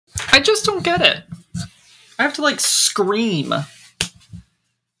I just don't get it. I have to, like, scream.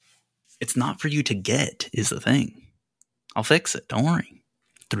 It's not for you to get, is the thing. I'll fix it. Don't worry.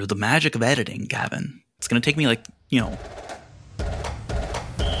 Through the magic of editing, Gavin. It's going to take me, like,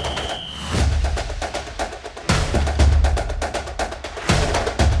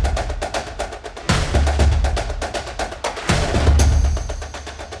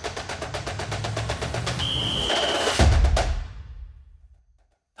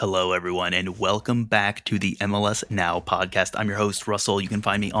 Hello, everyone, and welcome back to the MLS Now podcast. I'm your host, Russell. You can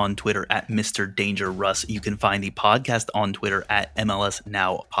find me on Twitter at Mr. Danger Russ. You can find the podcast on Twitter at MLS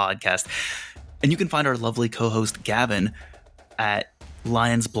Now Podcast. And you can find our lovely co-host, Gavin, at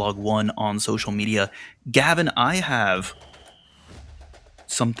LionsBlog1 on social media. Gavin, I have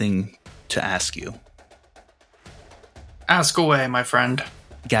something to ask you. Ask away, my friend.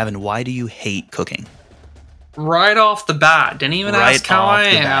 Gavin, why do you hate cooking? Right off the bat. Didn't even ask how I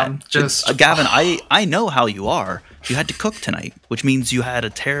am. Just Gavin, I know how you are. You had to cook tonight, which means you had a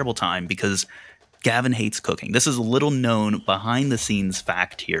terrible time because Gavin hates cooking. This is a little known behind the scenes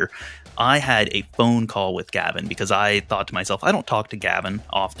fact here. I had a phone call with Gavin because I thought to myself, I don't talk to Gavin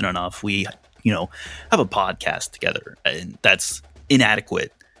often enough. We, have a podcast together, and that's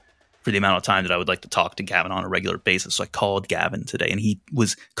inadequate for the amount of time that I would like to talk to Gavin on a regular basis. So I called Gavin today, and he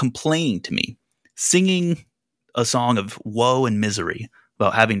was complaining to me, singing a song of woe and misery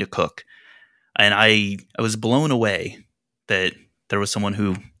about having to cook. And I was blown away that there was someone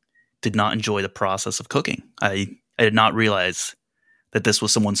who did not enjoy the process of cooking. I did not realize that this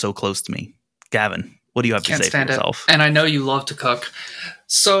was someone so close to me. Gavin, what do you have to say for yourself? And I know you love to cook.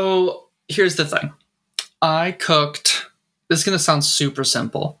 So here's the thing. I cooked, this is going to sound super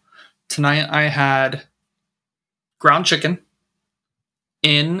simple. Tonight I had ground chicken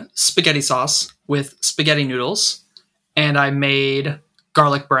in spaghetti sauce with spaghetti noodles, and I made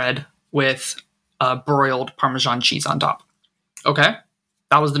garlic bread with broiled Parmesan cheese on top. Okay?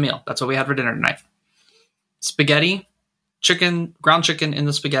 That was the meal. That's what we had for dinner tonight. Spaghetti, chicken, ground chicken in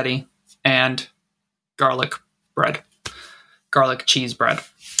the spaghetti, and garlic bread. Garlic cheese bread.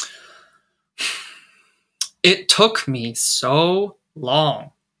 It took me so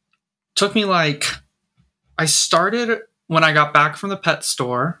long. It took me I started when I got back from the pet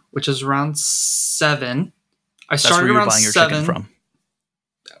store, which is around 7. That's where you're buying your chicken from.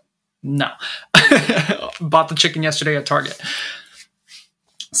 No. Bought the chicken yesterday at Target.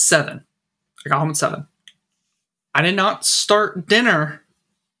 7. I got home at 7. I did not start dinner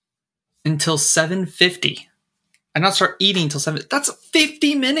until 7:50. I did not start eating until 7. That's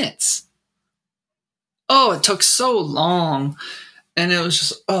 50 minutes. Oh, it took so long. And it was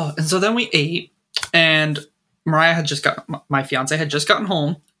just, And so then we ate, and Mariah had my fiance had just gotten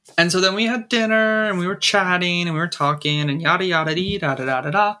home. And so then we had dinner, and we were chatting, and we were talking, and yada, yada, dee, da, da, da, da,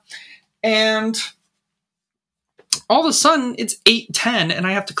 da. And all of a sudden, it's 8:10, and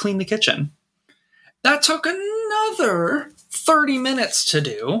I have to clean the kitchen. That took another 30 minutes to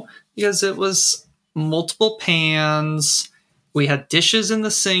do, because it was multiple pans. We had dishes in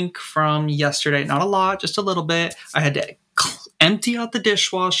the sink from yesterday. Not a lot, just a little bit. I had to empty out the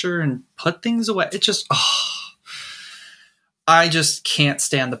dishwasher and put things away. It just, I just can't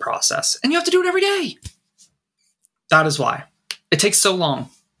stand the process. And you have to do it every day. That is why. It takes so long.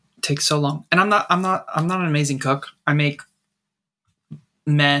 It takes so long. And I'm not an amazing cook. I make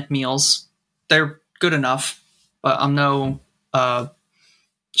meh meals. They're good enough, but I'm no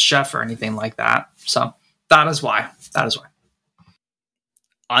chef or anything like that. So that is why.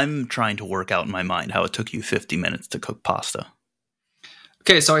 I'm trying to work out in my mind how it took you 50 minutes to cook pasta.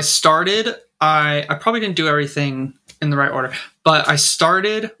 Okay, so I started, I probably didn't do everything in the right order, but I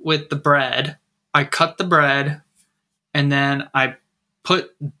started with the bread. I cut the bread, and then I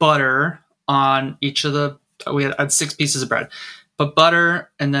put butter on each of I had 6 pieces of bread. Put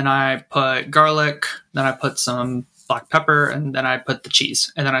butter, and then I put garlic, then I put some black pepper, and then I put the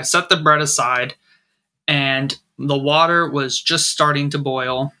cheese. And then I set the bread aside, and the water was just starting to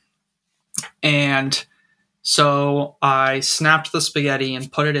boil. And so I snapped the spaghetti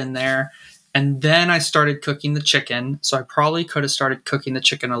and put it in there. And then I started cooking the chicken. So I probably could have started cooking the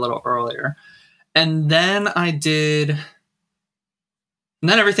chicken a little earlier. And then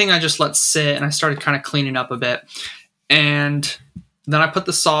everything I just let sit, and I started kind of cleaning up a bit. And then I put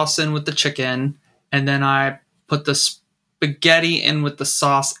the sauce in with the chicken, and then I put the spaghetti in with the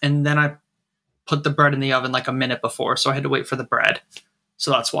sauce, and then I put the bread in the oven like a minute before. So I had to wait for the bread.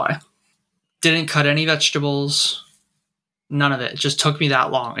 So that's why. Didn't cut any vegetables. None of it. It just took me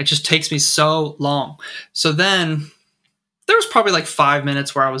that long. It just takes me so long. So then there was probably 5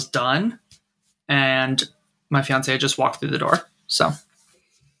 minutes where I was done, and my fiance had just walked through the door. So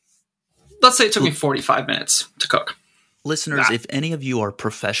let's say it took me 45 minutes to cook. Listeners, if any of you are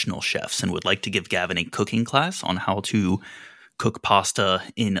professional chefs and would like to give Gavin a cooking class on how to cook pasta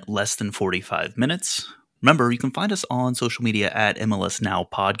in less than 45 minutes, remember, you can find us on social media at MLS Now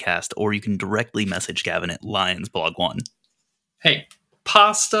Podcast, or you can directly message Gavin at Lions Blog One. Hey,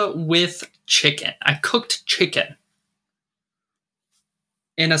 pasta with chicken. I cooked chicken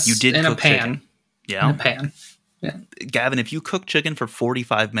in a pan. Chicken. Yeah. In a pan. Yeah. Gavin, if you cook chicken for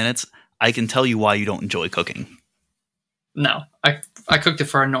 45 minutes, I can tell you why you don't enjoy cooking. No, I cooked it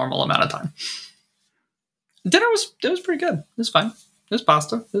for a normal amount of time. Dinner was pretty good. It was fine. It was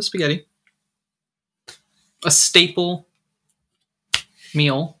pasta. It was spaghetti. A staple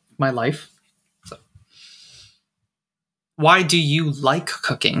meal of my life. So, why do you like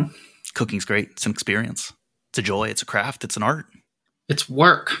cooking? Cooking's great. It's an experience. It's a joy. It's a craft. It's an art. It's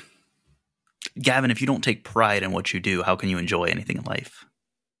work. Gavin, if you don't take pride in what you do, how can you enjoy anything in life?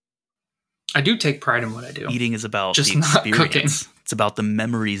 I do take pride in what I do. Eating is about just the experience. Not cooking. It's about the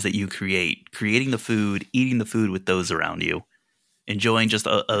memories that you create, creating the food, eating the food with those around you, enjoying just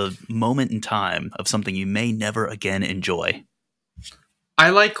a moment in time of something you may never again enjoy.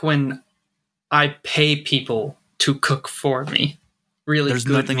 I like when I pay people to cook for me. Really, there's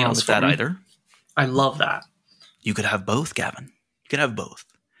nothing wrong with that either. I love that. You could have both, Gavin. You could have both.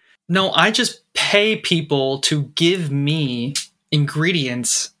 No, I just pay people to give me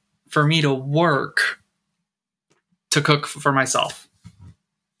ingredients for me to work to cook for myself.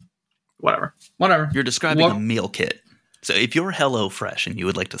 Whatever. You're describing a meal kit. So if you're HelloFresh and you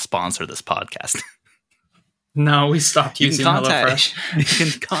would like to sponsor this podcast, no, we stopped using HelloFresh. You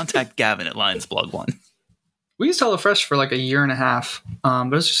can contact Gavin at Lions Blog One. We used HelloFresh for like a year and a half,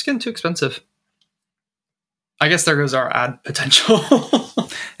 but it's just getting too expensive. I guess there goes our ad potential.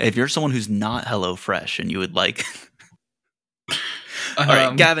 If you're someone who's not HelloFresh and you would like... All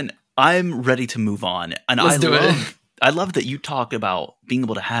right, Gavin, I'm ready to move on. And I love that you talked about being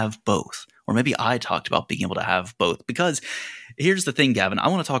able to have both. Or maybe I talked about being able to have both. Because here's the thing, Gavin. I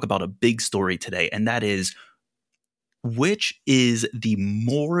want to talk about a big story today. And that is, which is the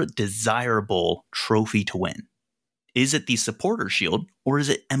more desirable trophy to win? Is it the Supporter Shield or is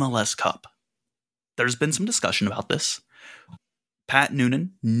it MLS Cup? There's been some discussion about this. Pat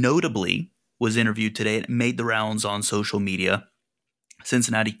Noonan, notably, was interviewed today and made the rounds on social media.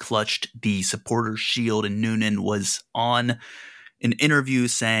 Cincinnati clutched the Supporter Shield, and Noonan was on an interview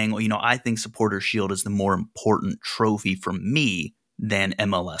saying, well, I think Supporter Shield is the more important trophy for me than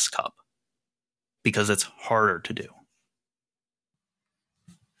MLS Cup because it's harder to do.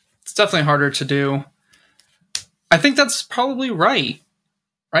 It's definitely harder to do. I think that's probably right?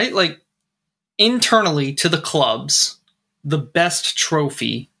 Like, internally to the clubs, the best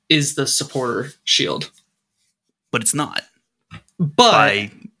trophy is the Supporter Shield. But it's not. But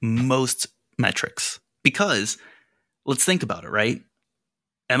by most metrics. Because, let's think about it, right?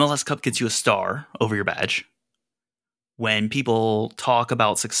 MLS Cup gets you a star over your badge. When people talk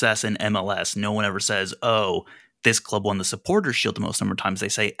about success in MLS, no one ever says, oh, this club won the Supporter Shield the most number of times. They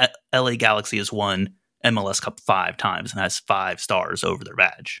say LA Galaxy has won MLS Cup 5 times and has 5 stars over their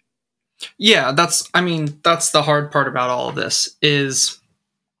badge. Yeah, that's the hard part about all of this is,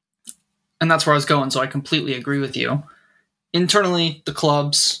 and that's where I was going, so I completely agree with you. Internally, the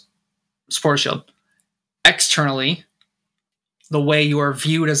club's Supporter Shield. Externally, the way you are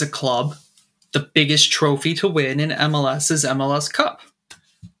viewed as a club, the biggest trophy to win in MLS is MLS Cup.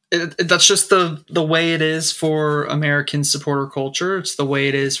 That's just the way it is for American supporter culture. It's the way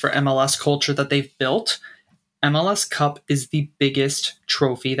it is for MLS culture that they've built. MLS Cup is the biggest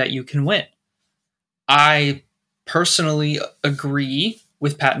trophy that you can win. I personally agree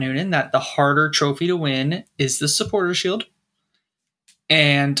with Pat Noonan that the harder trophy to win is the Supporter Shield.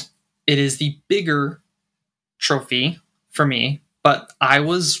 And it is the bigger trophy for me. But I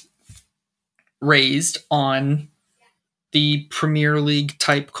was raised on the Premier League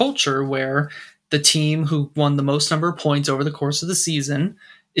type culture where the team who won the most number of points over the course of the season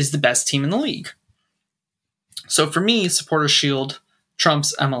is the best team in the league. So for me, Supporter Shield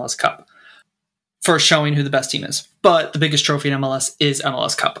trumps MLS Cup for showing who the best team is. But the biggest trophy in MLS is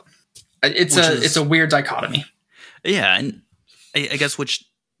MLS Cup. It's a weird dichotomy. Yeah, and I guess which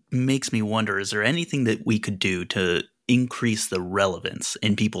makes me wonder, is there anything that we could do to increase the relevance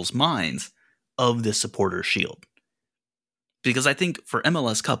in people's minds of the Supporter Shield? Because I think for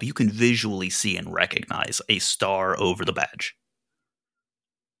MLS Cup, you can visually see and recognize a star over the badge.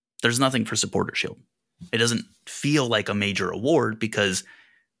 There's nothing for Supporter Shield. It doesn't feel like a major award because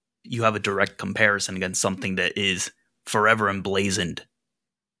you have a direct comparison against something that is forever emblazoned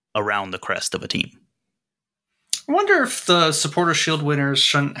around the crest of a team. I wonder if the Supporter Shield winners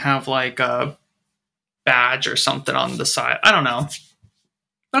shouldn't have like a badge or something on the side. I don't know.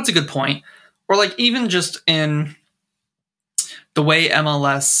 That's a good point. Or like even just in the way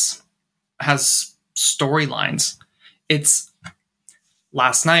MLS has storylines. It's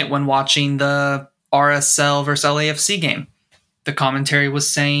last night when watching the RSL versus LAFC game. The commentary was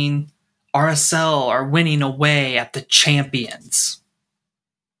saying RSL are winning away at the champions.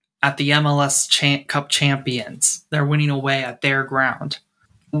 At the MLS Cup champions. They're winning away at their ground.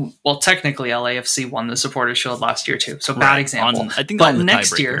 Well, technically, LAFC won the Supporters Shield last year, too. So, bad example. I think but on the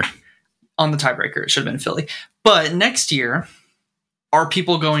next tiebreaker. year, on the tiebreaker, it should have been Philly. But next year, are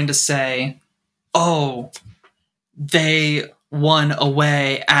people going to say, oh, they won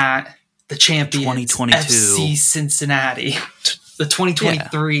away at the champions 2022 FC Cincinnati, the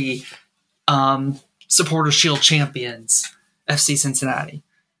 2023 Supporter Shield champions FC Cincinnati?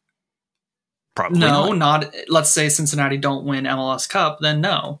 Probably no, not. Let's say Cincinnati don't win MLS Cup, then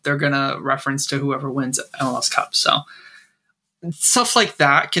no, they're gonna reference to whoever wins MLS Cup. So stuff like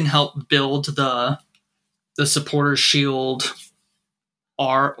that can help build the Supporter Shield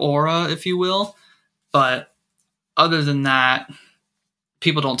aura, if you will. But other than that,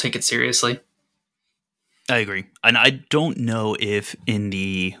 people don't take it seriously. I agree. And I don't know if in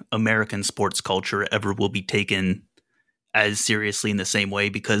the American sports culture ever will be taken as seriously in the same way,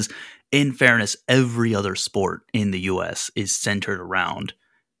 because in fairness, every other sport in the US is centered around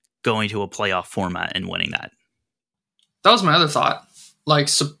going to a playoff format and winning that. That was my other thought. Like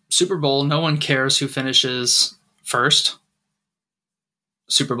Super Bowl, no one cares who finishes first.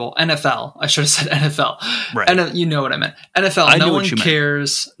 Super Bowl, NFL. I should have said NFL. Right. And you know what I meant. NFL. I no one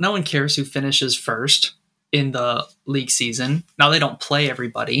cares. No one cares who finishes first in the league season. Now they don't play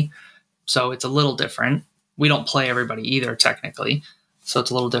everybody, so it's a little different. We don't play everybody either, technically, so it's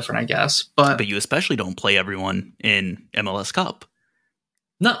a little different, I guess. But you especially don't play everyone in MLS Cup.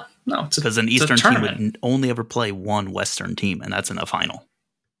 No, because an Eastern team would only ever play one Western team, and that's in a final.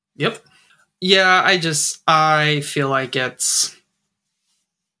 Yep. Yeah, I feel like it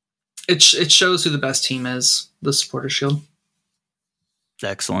shows who the best team is, the Supporter Shield.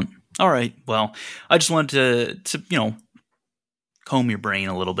 Excellent. All right. Well, I just wanted to comb your brain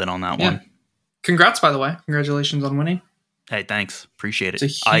a little bit on that one. Congrats, by the way. Congratulations on winning. Hey, thanks. Appreciate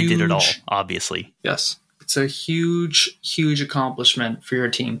it. I did it all, obviously. Yes. It's a huge, huge accomplishment for your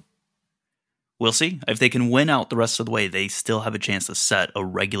team. We'll see. If they can win out the rest of the way, they still have a chance to set a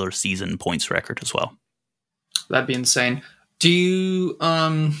regular season points record as well. That'd be insane. Do you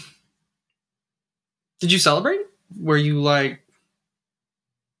did you celebrate? Did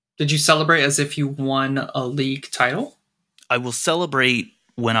you celebrate as if you won a league title? I will celebrate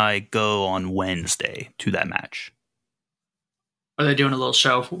when I go on Wednesday to that match. Are they doing a little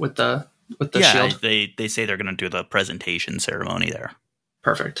show with the shield? They say they're going to do the presentation ceremony there.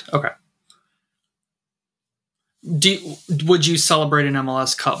 Perfect. Okay. Would you celebrate an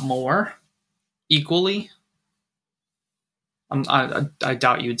MLS Cup more equally? I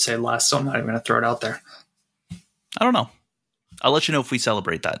doubt you'd say less, so I'm not even going to throw it out there. I don't know. I'll let you know if we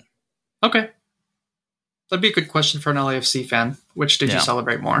celebrate that. Okay. That'd be a good question for an LAFC fan. Which did you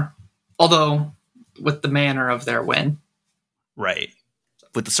celebrate more? Although, with the manner of their win. Right.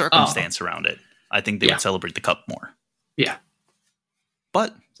 With the circumstance around it, I think they would celebrate the cup more. Yeah.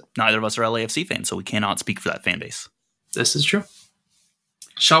 But neither of us are LAFC fans, so we cannot speak for that fan base. This is true.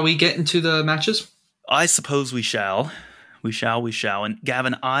 Shall we get into the matches? I suppose we shall. We shall. And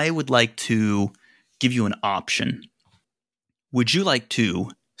Gavin, I would like to give you an option. Would you like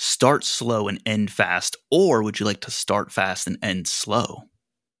to start slow and end fast, or would you like to start fast and end slow?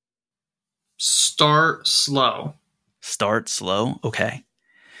 Start slow. Start slow? Okay.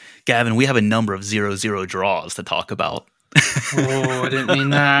 Gavin, we have a number of 0-0 draws to talk about. Oh, I didn't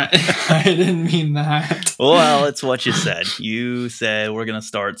mean that. I didn't mean that. Well, it's what you said. You said we're going to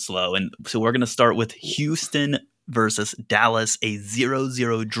start slow. And so we're going to start with Houston versus Dallas, a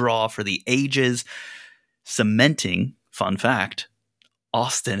 0-0 draw for the ages, cementing, fun fact,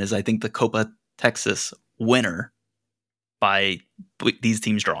 Austin is, I think, the Copa Texas winner by these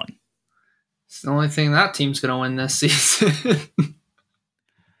teams drawing. It's the only thing that team's going to win this season.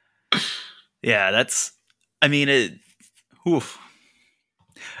 Yeah, it's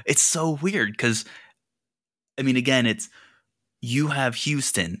so weird because, again, you have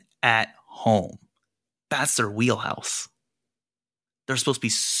Houston at home. That's their wheelhouse. They're supposed to be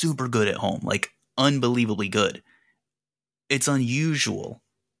super good at home, like unbelievably good. It's unusual,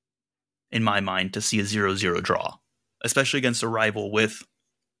 in my mind, to see a 0-0 draw, especially against a rival with,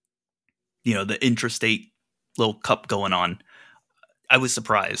 the intrastate little cup going on. I was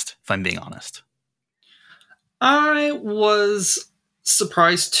surprised, if I'm being honest. I was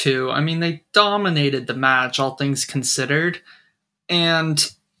surprised too. I mean, they dominated the match, all things considered,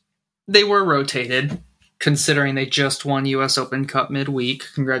 and they were rotated, considering they just won US Open Cup midweek.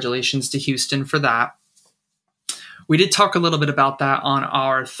 Congratulations to Houston for that. We did talk a little bit about that on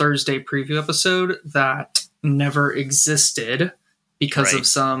our Thursday preview episode that never existed because of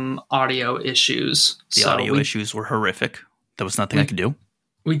some audio issues. The audio issues were horrific. There was nothing I could do.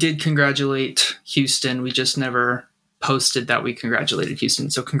 We did congratulate Houston. We just never posted that we congratulated Houston.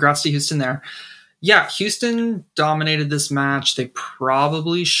 So congrats to Houston there. Yeah, Houston dominated this match. They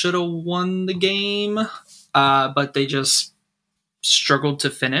probably should have won the game, but they just struggled to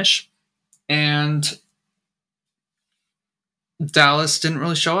finish. And Dallas didn't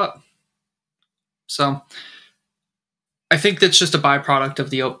really show up. So I think that's just a byproduct of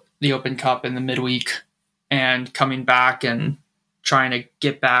the Open Cup in the midweek and coming back and trying to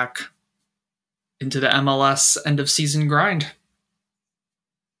get back into the MLS end of season grind.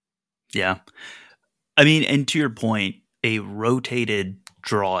 Yeah. I mean, and to your point, a rotated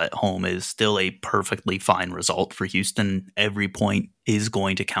draw at home is still a perfectly fine result for Houston. Every point is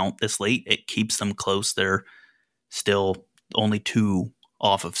going to count this late. It keeps them close. They're still only 2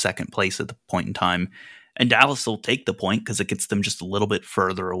 off of second place at the point in time. And Dallas will take the point because it gets them just a little bit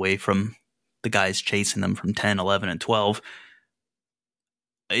further away from the guys chasing them from 10, 11, and 12.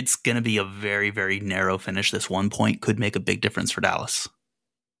 It's going to be a very, very narrow finish. This 1 point could make a big difference for Dallas.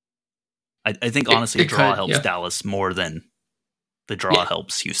 I think, honestly, a draw helps Dallas more than the draw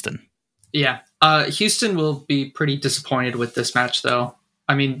helps Houston. Yeah. Houston will be pretty disappointed with this match, though.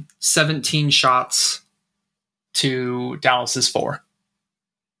 I mean, 17 shots to Dallas's 4.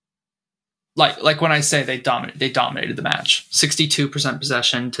 Like when I say they dominated the match. 62%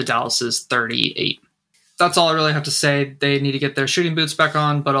 possession to Dallas's 38. That's all I really have to say. They need to get their shooting boots back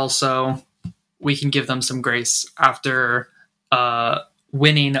on, but also we can give them some grace after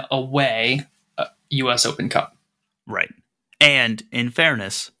winning away US Open Cup. Right. And in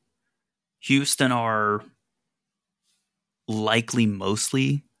fairness, Houston are likely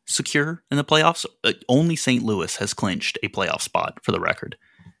mostly secure in the playoffs. Only St. Louis has clinched a playoff spot, for the record.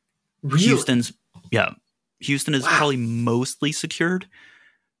 Really? Houston is probably mostly secured.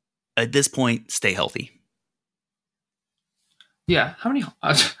 At this point, stay healthy. Yeah. How many?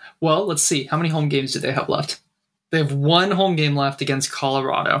 Well, let's see. How many home games do they have left? They have 1 home game left against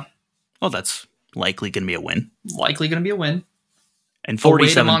Colorado. Oh, that's likely going to be a win. Likely going to be a win. And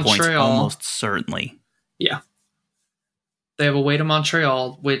 47 points almost certainly. Yeah. They have away to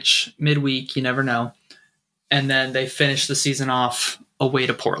Montreal, which midweek, you never know. And then they finish the season off away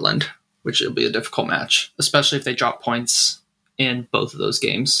to Portland, which will be a difficult match, especially if they drop points in both of those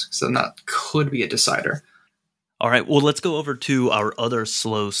games. So that could be a decider. All right, well, let's go over to our other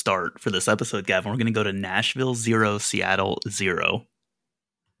slow start for this episode, Gavin. We're going to go to Nashville 0, Seattle 0.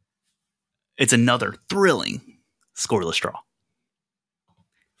 It's another thrilling scoreless draw.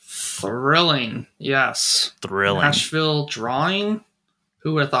 Thrilling, yes. Thrilling. Nashville drawing?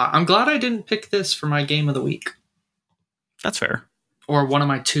 Who would have thought? I'm glad I didn't pick this for my game of the week. That's fair. Or one of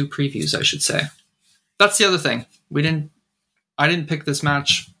my 2 previews, I should say. That's the other thing. I didn't pick this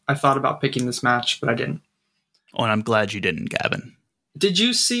match. I thought about picking this match, but I didn't. Oh, and I'm glad you didn't, Gavin. Did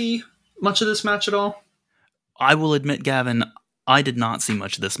you see much of this match at all? I will admit, Gavin, I did not see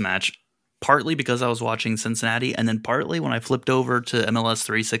much of this match, partly because I was watching Cincinnati, and then partly when I flipped over to MLS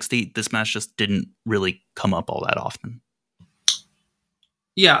 360, this match just didn't really come up all that often.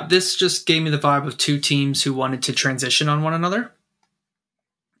 Yeah, this just gave me the vibe of 2 teams who wanted to transition on one another.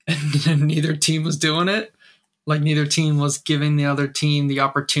 And neither team was doing it. Like, neither team was giving the other team the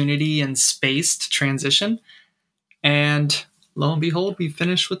opportunity and space to transition. And lo and behold, we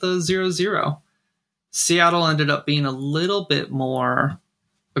finished with a 0-0. Seattle ended up being a little bit more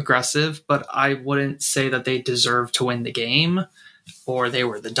aggressive, but I wouldn't say that they deserved to win the game or they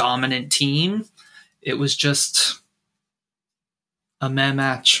were the dominant team. It was just a meh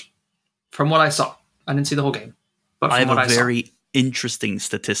match from what I saw. I didn't see the whole game, but from I have what a I saw. very interesting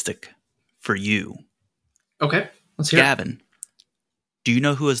statistic for you. Okay, let's hear it. Gavin, do you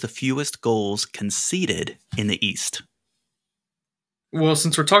know who has the fewest goals conceded in the East? Well,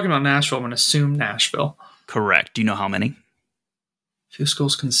 since we're talking about Nashville, I'm going to assume Nashville. Correct. Do you know how many? Fewest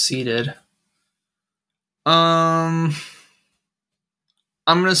goals conceded. I'm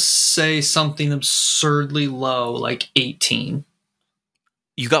going to say something absurdly low, like 18.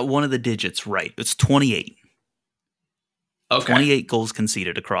 You got one of the digits right. It's 28. Okay. 28 goals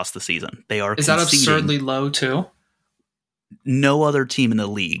conceded across the season. They are Is that absurdly low, too? No other team in the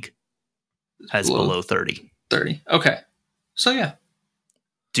league has below 30. 30. Okay. So, yeah.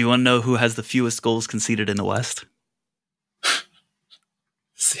 Do you want to know who has the fewest goals conceded in the West?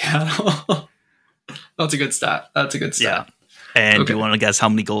 Seattle. That's a good stat. Yeah. And do you want to guess how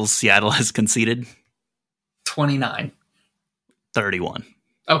many goals Seattle has conceded? 29. 31.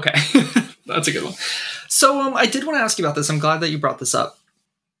 Okay. That's a good one. So I did want to ask you about this. I'm glad that you brought this up.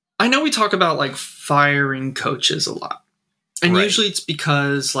 I know we talk about like firing coaches a lot. And usually it's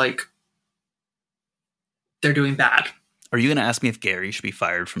because like they're doing bad. Are you going to ask me if Gary should be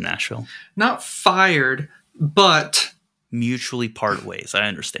fired from Nashville? Not fired, but mutually part ways. I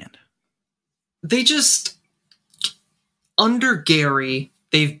understand. They just, under Gary,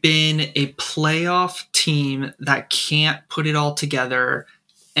 they've been a playoff team that can't put it all together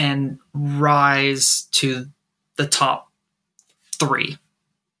and rise to the top 3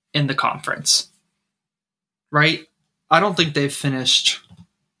 in the conference. Right? I don't think they've finished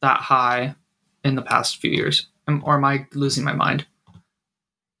that high in the past few years. Or am I losing my mind?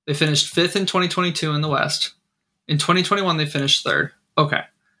 They finished 5th in 2022 in the West. In 2021, they finished 3rd. Okay.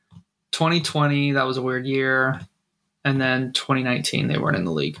 2020, that was a weird year. And then 2019, they weren't in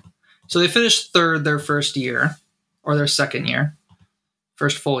the league. So they finished 3rd their first year, or their second year.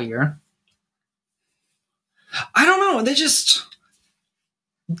 First full year. I don't know.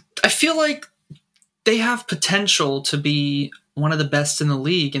 I feel like they have potential to be one of the best in the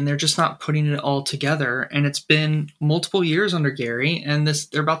league, and they're just not putting it all together. And it's been multiple years under Gary, and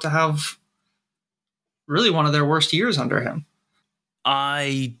they're about to have really one of their worst years under him.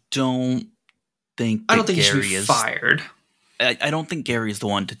 I don't think he should be fired. I don't think Gary is the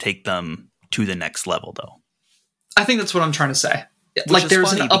one to take them to the next level, though. I think that's what I'm trying to say. Like,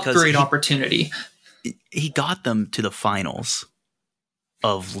 there's an upgrade opportunity. He got them to the finals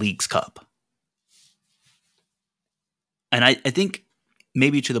of Leagues Cup. And I think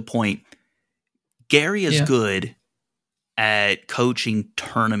maybe to the point, Gary is good at coaching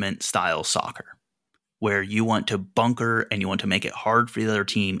tournament-style soccer, where you want to bunker and you want to make it hard for the other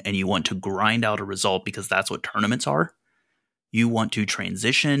team and you want to grind out a result because that's what tournaments are. You want to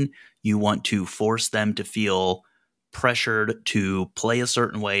transition. You want to force them to feel pressured to play a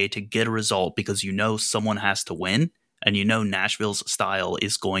certain way to get a result because you know someone has to win, and you know Nashville's style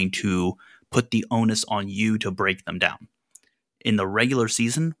is going to put the onus on you to break them down. In the regular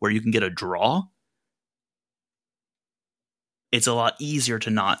season, where you can get a draw, it's a lot easier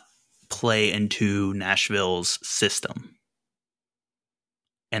to not play into Nashville's system.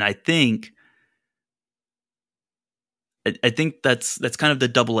 And I think that's kind of the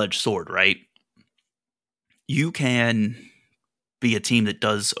double-edged sword, right? You can be a team that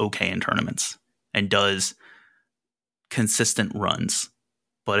does okay in tournaments and does consistent runs.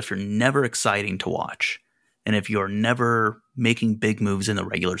 But if you're never exciting to watch, and if you're never making big moves in the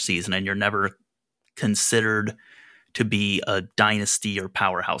regular season, and you're never considered to be a dynasty or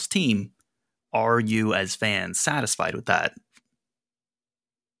powerhouse team, are you as fans satisfied with that?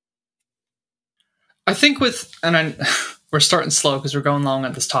 I think we're starting slow because we're going long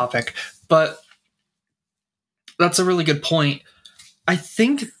on this topic, but that's a really good point. I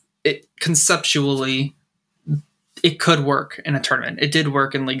think conceptually, it could work in a tournament. It did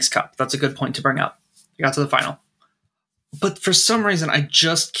work in Leagues Cup. That's a good point to bring up. You got to the final. But for some reason, I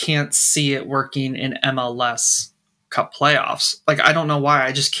just can't see it working in MLS Cup playoffs. Like, I don't know why.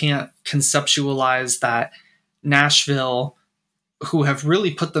 I just can't conceptualize that Nashville, who have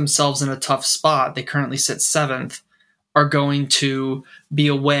really put themselves in a tough spot, they currently sit 7th, are going to be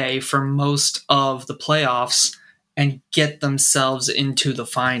away for most of the playoffs and get themselves into the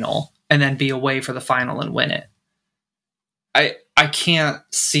final and then be away for the final and win it. I can't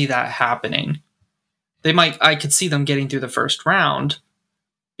see that happening. I could see them getting through the first round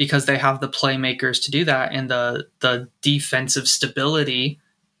because they have the playmakers to do that and the defensive stability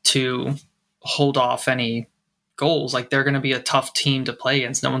to hold off any goals. Like, they're going to be a tough team to play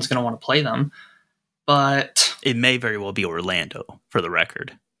against. No one's going to want to play them. But it may very well be Orlando, for the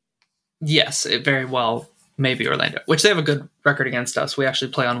record. Yes, it very well may be Orlando, which they have a good record against us. We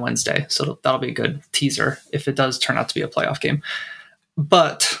actually play on Wednesday, so that'll be a good teaser if it does turn out to be a playoff game.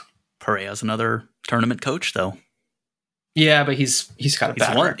 But Pereira's another tournament coach, though. Yeah, but he's got a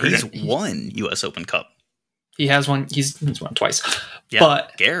bad record. He's won U.S. Open Cup. He has won. He's won twice. Yeah,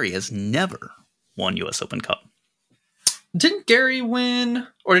 but Gary has never won U.S. Open Cup. Didn't Gary win,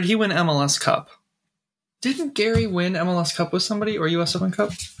 or did he win MLS Cup? Didn't Gary win MLS Cup with somebody or U.S. Open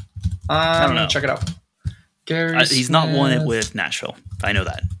Cup? I don't know. Check it out. He's not won it with Nashville. I know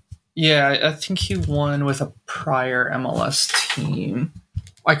that. Yeah, I think he won with a prior MLS team.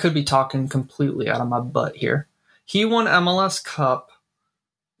 I could be talking completely out of my butt here. He won MLS Cup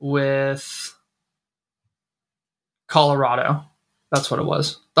with Colorado. That's what it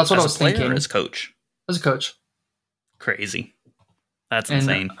was. That's what as I was a player thinking. or as coach? As a coach. Crazy. That's And,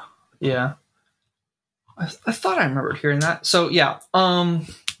 insane. Yeah. I thought I remembered hearing that. So, yeah.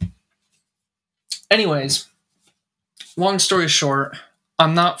 Anyways, long story short,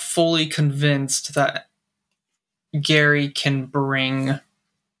 I'm not fully convinced that Gary can bring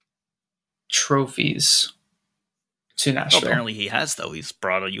trophies to Nashville. Apparently he has, though. He's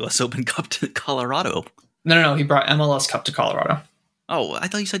brought a U.S. Open Cup to Colorado. No. He brought MLS Cup to Colorado. Oh, I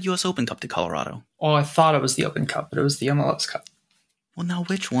thought you said U.S. Open Cup to Colorado. Oh, I thought it was the Open Cup, but it was the MLS Cup. Well, now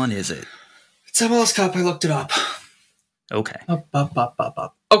which one is it? It's MLS Cup. I looked it up. Okay.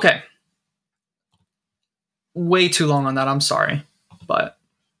 Up. Okay. Way too long on that. I'm sorry. But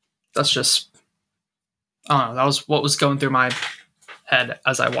that's just... I don't know. That was what was going through my head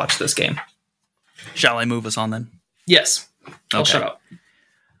as I watched this game. Shall I move us on then? Yes. I'll Okay. shut up.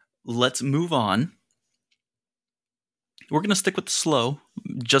 Let's move on. We're going to stick with the slow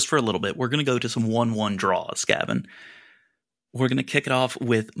just for a little bit. We're going to go to some 1-1 draws, Gavin. We're going to kick it off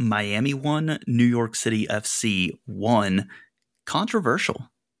with Miami 1, New York City FC 1. Controversial.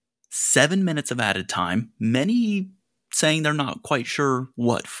 7 minutes of added time. Many saying they're not quite sure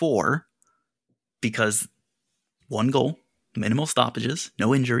what for, because 1 goal, minimal stoppages,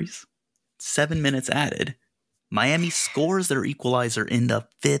 no injuries, 7 minutes added. Miami scores their equalizer in the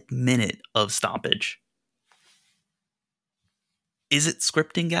 5th minute of stoppage. Is it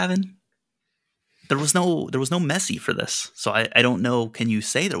scripting, Gavin? There was no Messi for this, so I don't know. Can you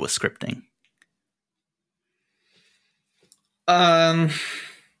say there was scripting?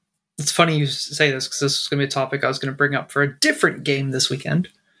 It's funny you say this because this was going to be a topic I was going to bring up for a different game this weekend.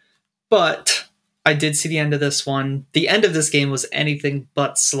 But I did see the end of this one. The end of this game was anything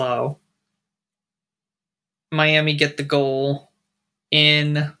but slow. Miami get the goal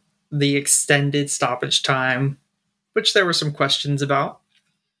in the extended stoppage time, which there were some questions about.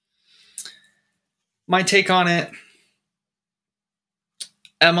 My take on it,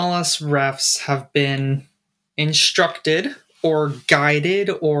 MLS refs have been instructed or guided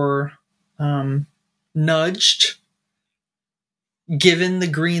or nudged, given the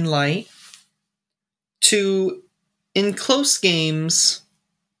green light to, in close games,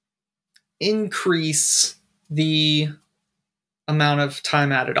 increase the amount of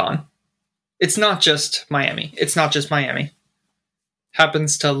time added on. It's not just Miami.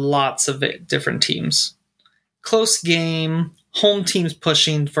 Happens to lots of different teams. Close game, home teams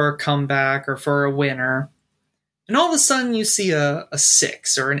pushing for a comeback or for a winner. And all of a sudden you see a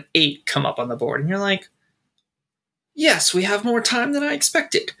 6 or an 8 come up on the board. And you're like, yes, we have more time than I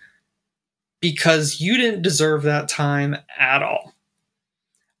expected. Because you didn't deserve that time at all.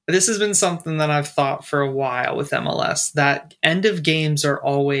 This has been something that I've thought for a while with MLS. That end of games are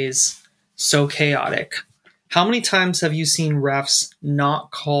always so chaotic. How many times have you seen refs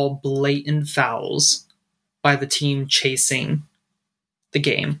not call blatant fouls by the team chasing the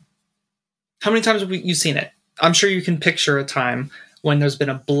game? How many times have you seen it? I'm sure you can picture a time when there's been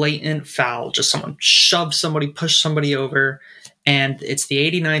a blatant foul, just someone shoved somebody, pushed somebody over, and it's the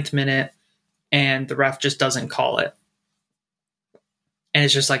 89th minute, and the ref just doesn't call it. And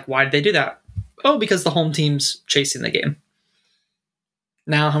it's just like, why did they do that? Oh, because the home team's chasing the game.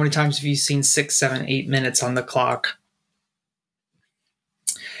 Now, how many times have you seen 6, 7, 8 minutes on the clock?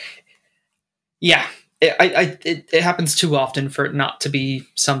 Yeah, it happens too often for it not to be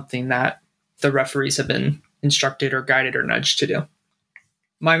something that the referees have been instructed or guided or nudged to do.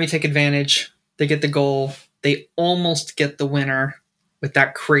 Miami take advantage. They get the goal. They almost get the winner with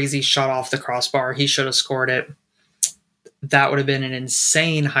that crazy shot off the crossbar. He should have scored it. That would have been an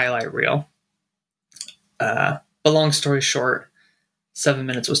insane highlight reel. But long story short, 7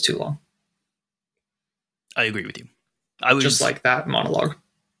 minutes was too long. I agree with you. I was just like that monologue.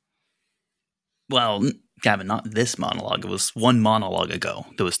 Well, Gavin, not this monologue. It was one monologue ago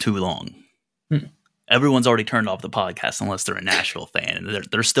that was too long. Everyone's already turned off the podcast unless they're a Nashville fan, and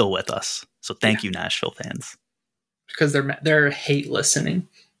they're still with us. So thank you, Nashville fans. Because they're hate listening,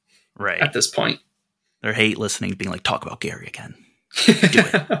 right? At this point, they're hate listening, being like, "Talk about Gary again.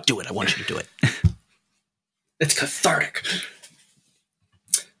 Do it. I want you to do it." It's cathartic.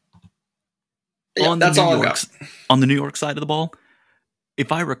 On the New York side of the ball,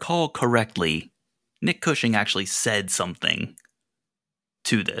 if I recall correctly, Nick Cushing actually said something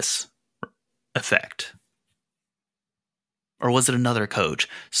to this effect. Or was it another coach?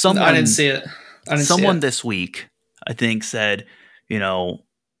 I didn't see it. Someone this week, I think, said,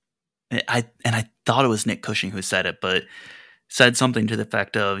 I thought it was Nick Cushing who said it, but said something to the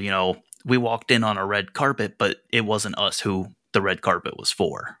effect of, we walked in on a red carpet, but it wasn't us who the red carpet was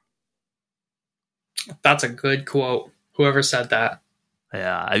for. That's a good quote. Whoever said that.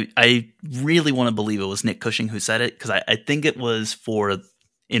 Yeah, I really want to believe it was Nick Cushing who said it, because I think it was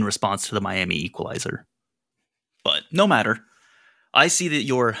in response to the Miami equalizer. But no matter. I see that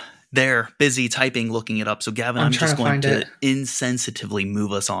you're there, busy typing, looking it up. So, Gavin, I'm just going to insensitively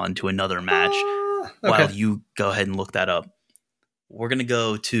move us on to another match while you go ahead and look that up. We're going to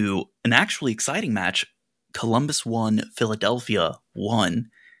go to an actually exciting match. Columbus 1, Philadelphia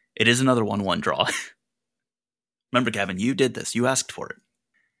 1. It is another 1-1 draw. Remember, Gavin, you did this. You asked for it.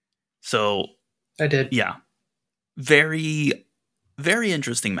 So I did. Yeah. Very, very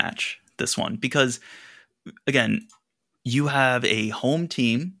interesting match, this one, because, again, you have a home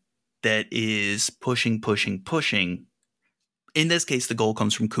team that is pushing. In this case, the goal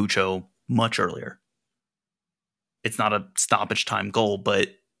comes from Cucho much earlier. It's not a stoppage time goal, but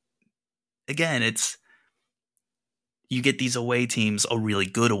again, you get these away teams, a really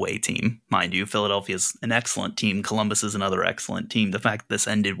good away team, mind you. Philadelphia's an excellent team. Columbus is another excellent team. The fact that this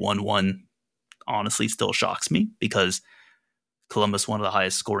ended 1-1 honestly still shocks me, because Columbus, one of the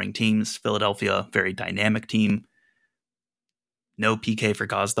highest scoring teams. Philadelphia, very dynamic team. No PK for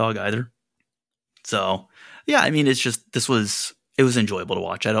Gazdag either. So, yeah, I mean, it was enjoyable to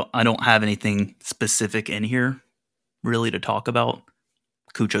watch. I don't have anything specific in here really to talk about.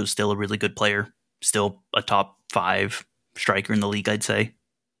 Cucho's still a really good player, still a top 5 striker in the league, I'd say.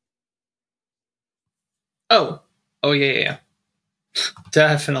 Oh yeah.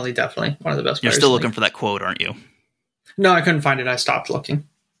 Definitely one of the best players. You're still looking for that quote, aren't you? No, I couldn't find it. I stopped looking.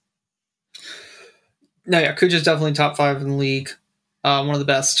 No, yeah, Cucho's definitely top 5 in the league. One of the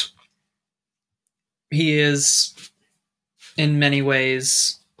best. He is, in many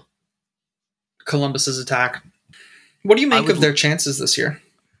ways, Columbus's attack. What do you make of their chances this year?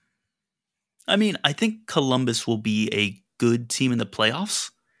 I mean, I think Columbus will be a good team in the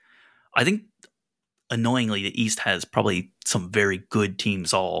playoffs. I think, annoyingly, the East has probably some very good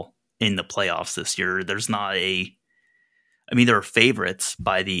teams all in the playoffs this year. There's not there are favorites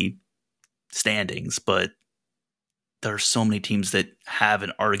by the standings, but there are so many teams that have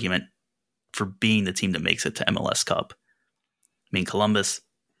an argument for being the team that makes it to MLS Cup. I mean, Columbus,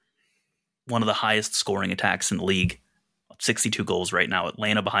 one of the highest scoring attacks in the league, 62 goals right now.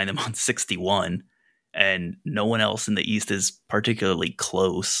 Atlanta behind them on 61, and no one else in the East is particularly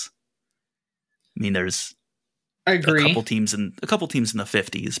close. I mean, there's a couple teams in the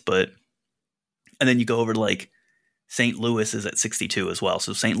 50s, and then you go over to like St. Louis is at 62 as well.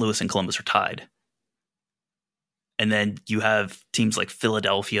 So St. Louis and Columbus are tied. And then you have teams like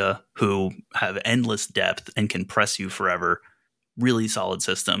Philadelphia, who have endless depth and can press you forever. Really solid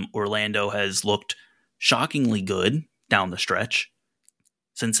system. Orlando has looked shockingly good down the stretch.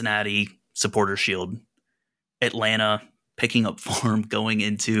 Cincinnati, Supporter Shield. Atlanta picking up form going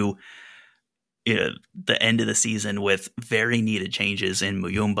into the end of the season with very needed changes in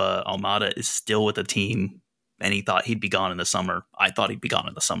Muyumba. Almada is still with the team, and he thought he'd be gone in the summer. I thought he'd be gone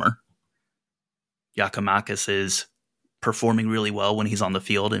in the summer. Giakoumakis is performing really well when he's on the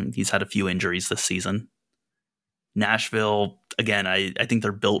field, and he's had a few injuries this season. Nashville, again, I think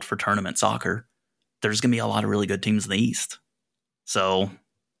they're built for tournament soccer. There's going to be a lot of really good teams in the East. So,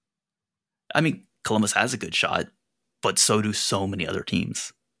 I mean, Columbus has a good shot, but so do so many other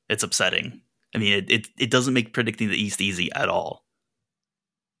teams. It's upsetting. I mean, it doesn't make predicting the East easy at all.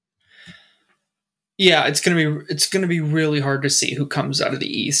 Yeah, it's gonna be really hard to see who comes out of the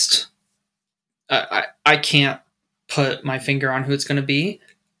East. I can't put my finger on who it's going to be.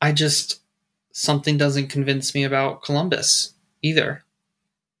 Something doesn't convince me about Columbus either.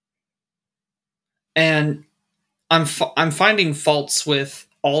 And I'm finding faults with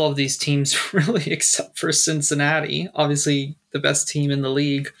all of these teams, really, except for Cincinnati. Obviously, the best team in the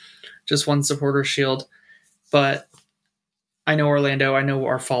league, just won Supporter Shield. But I know Orlando. I know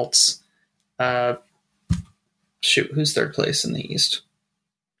our faults. Who's third place in the East?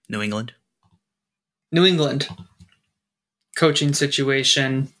 New England. Coaching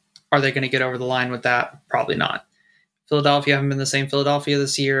situation. Are they going to get over the line with that? Probably not. Philadelphia haven't been the same Philadelphia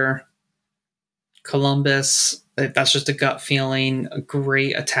this year. Columbus, that's just a gut feeling. A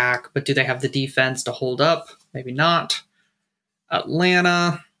great attack, but do they have the defense to hold up? Maybe not.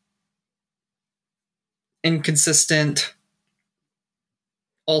 Atlanta, inconsistent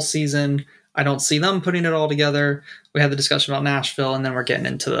all season. I don't see them putting it all together. We had the discussion about Nashville, and then we're getting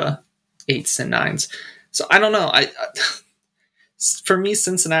into the 8s and 9s. So I don't know. For me,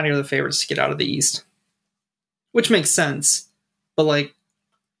 Cincinnati are the favorites to get out of the East, which makes sense. But like,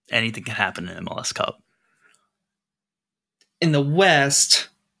 anything can happen in MLS Cup. In the West,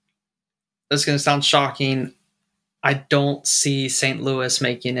 that's going to sound shocking. I don't see St. Louis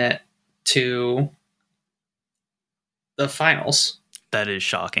making it to the finals. That is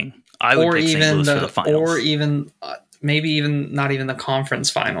shocking. I would or pick St. even Louis for the finals. or even maybe even not even the conference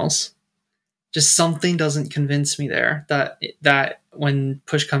finals. Just something doesn't convince me there that when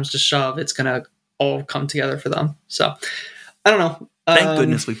push comes to shove, it's gonna all come together for them. So I don't know. Thank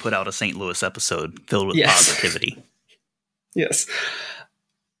goodness we put out a St. Louis episode filled with positivity. Yes.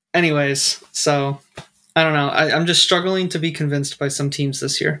 Anyways, so I don't know. I'm just struggling to be convinced by some teams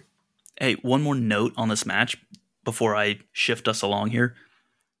this year. Hey, one more note on this match before I shift us along here.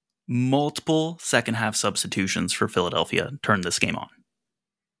 Multiple second half substitutions for Philadelphia turned this game on.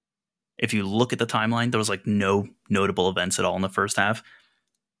 If you look at the timeline, there was like no notable events at all in the first half.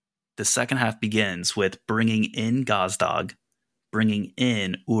 The second half begins with bringing in Gazdag, bringing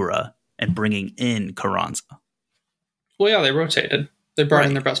in Ura, and bringing in Carranza. Well, yeah, they rotated. They brought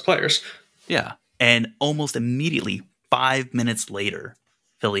in their best players. Yeah. And almost immediately, 5 minutes later,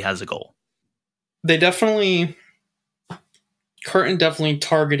 Philly has a goal. Curtin definitely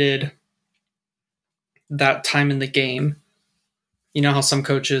targeted that time in the game. You know how some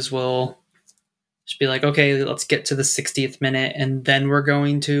coaches will just be like, okay, let's get to the 60th minute and then we're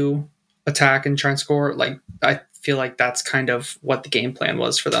going to attack and try and score. Like, I feel like that's kind of what the game plan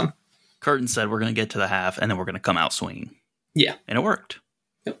was for them. Curtin said, we're going to get to the half and then we're going to come out swinging. Yeah. And it worked.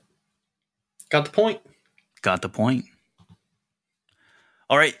 Yep. Got the point. Got the point.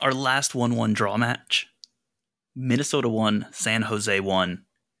 All right, our last 1-1 draw match. Minnesota won, San Jose won.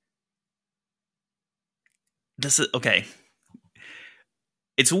 This is okay.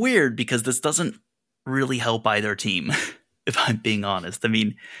 It's weird because this doesn't really help either team, if I'm being honest. I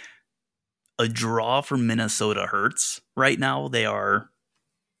mean, a draw for Minnesota hurts right now. They're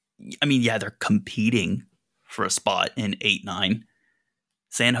competing for a spot in 8-9.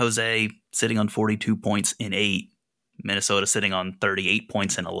 San Jose sitting on 42 points in 8. Minnesota sitting on 38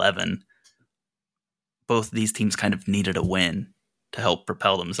 points in 11. Both of these teams kind of needed a win to help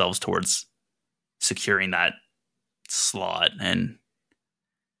propel themselves towards securing that slot.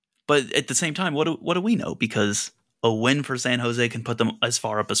 But at the same time, what do we know? Because a win for San Jose can put them as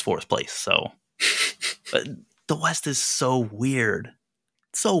far up as 4th place. So but the West is so weird.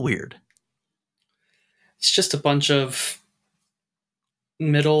 So weird. It's just a bunch of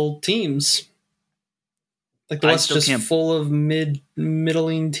middle teams. Like the West is just full of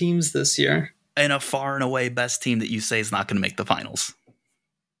middling teams this year. And a far and away best team that you say is not going to make the finals.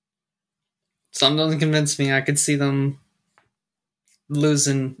 Some doesn't convince me. I could see them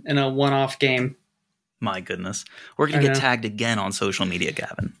losing in a one-off game. My goodness. We're going to get tagged again on social media,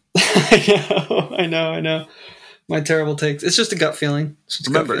 Gavin. I know. My terrible takes. It's just a gut feeling.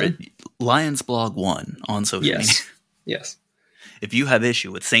 Remember, Lions Blog 1 on social media. Yes. If you have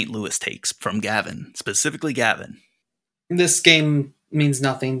issue with St. Louis takes from Gavin, specifically Gavin. This game means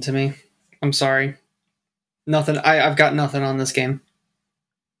nothing to me. I'm sorry. Nothing. I've got nothing on this game.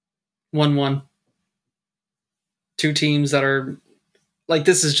 1-1. Two teams that are like,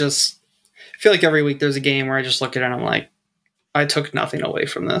 this is just, I feel like every week there's a game where I just look at it and I'm like, I took nothing away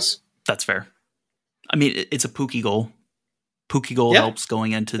from this. That's fair. I mean, it's a Pookie goal. Pookie goal helps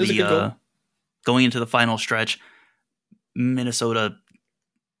going into the final stretch. Minnesota,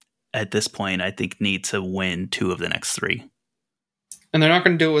 at this point, I think need to win 2 of the next 3. And they're not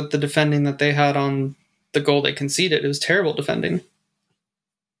going to do it with the defending that they had on the goal they conceded. It was terrible defending.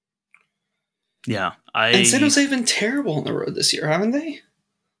 Yeah. And San Jose have been terrible on the road this year, haven't they?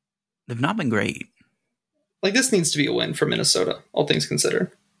 They've not been great. Like, this needs to be a win for Minnesota, all things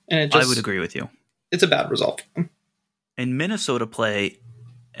considered. And I would agree with you. It's a bad result for them. And Minnesota play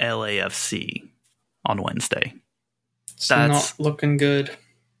LAFC on Wednesday. That's not looking good.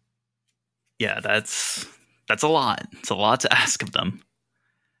 Yeah, that's a lot. It's a lot to ask of them.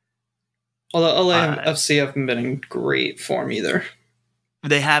 Although LAFC haven't been in great form either.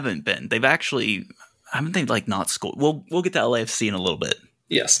 They haven't been. They've actually, haven't they like not scored? We'll get to LAFC in a little bit.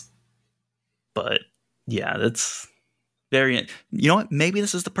 Yes. But yeah, that's very, you know what? Maybe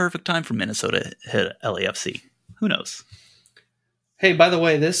this is the perfect time for Minnesota to hit LAFC. Who knows? Hey, by the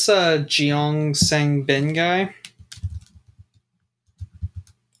way, this Jeong Sang Bin guy,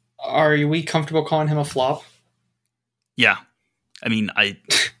 are we comfortable calling him a flop? Yeah. I mean,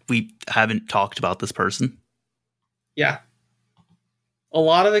 we haven't talked about this person. Yeah. A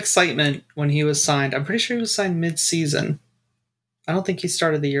lot of excitement when he was signed. I'm pretty sure he was signed mid-season. I don't think he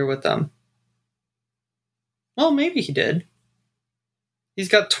started the year with them. Well, maybe he did. He's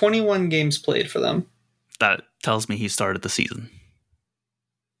got 21 games played for them. That tells me he started the season.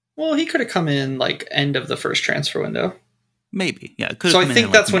 Well, he could have come in like end of the first transfer window. Maybe, yeah. So I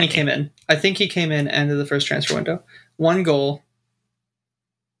think that's when he came in. I think he came in end of the first transfer window. 1 goal.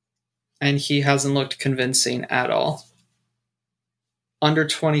 And he hasn't looked convincing at all. under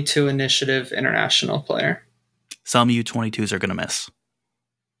 22 initiative international player. Some U22s are going to miss.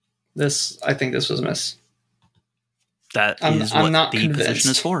 I think this was a miss. That is what not the convinced.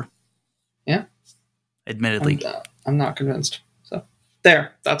 position is for. Yeah. Admittedly. I'm not convinced. So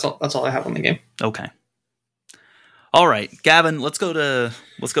there. That's all I have on the game. Okay. All right, Gavin, let's go to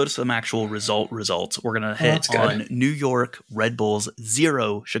some actual results. We're going to hit on New York Red Bulls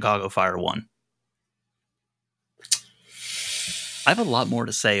 0, Chicago Fire 1. I have a lot more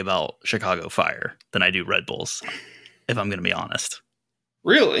to say about Chicago Fire than I do Red Bulls, if I'm going to be honest.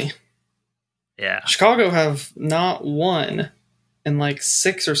 Really? Yeah. Chicago have not won in like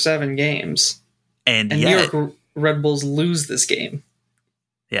 6 or 7 games. And yet, New York Red Bulls lose this game.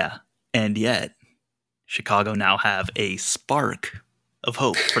 Yeah. And yet, Chicago now have a spark of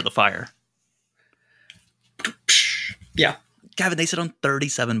hope for the Fire. Yeah. Gavin, they sit on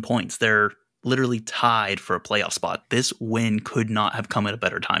 37 points. They're literally tied for a playoff spot. This win could not have come at a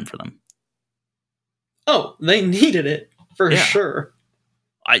better time for them. Oh, they needed it for sure.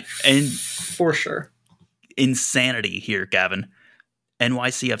 For sure. Insanity here, Gavin.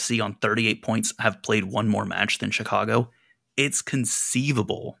 NYCFC on 38 points have played one more match than Chicago. It's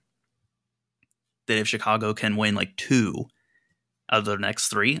conceivable that if Chicago can win like 2 out of their next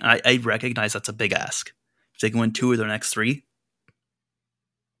 3, I recognize that's a big ask. If they can win 2 of their next 3,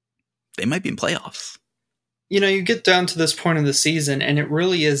 they might be in playoffs. You get down to this point in the season, and it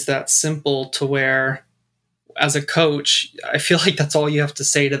really is that simple to where, as a coach, I feel like that's all you have to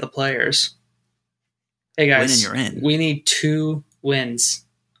say to the players. Hey guys, win and you're in. We need 2 wins.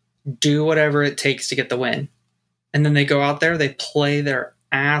 Do whatever it takes to get the win. And then they go out there, they play their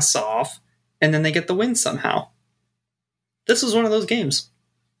ass off, and then they get the win somehow. This was one of those games.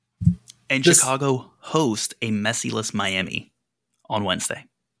 And Chicago host a Messi-less Miami on Wednesday.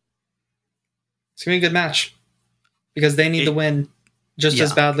 It's going to be a good match because they need the win just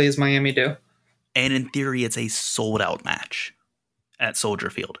as badly as Miami do. And in theory, it's a sold-out match at Soldier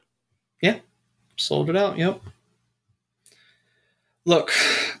Field. Yeah, sold it out, yep. Look,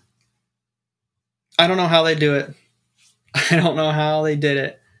 I don't know how they do it. I don't know how they did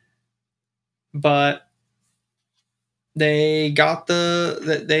it. But they got the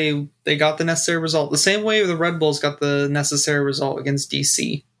necessary result. The same way the Red Bulls got the necessary result against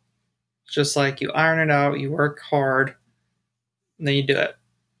DC. Just like you iron it out, you work hard, and then you do it.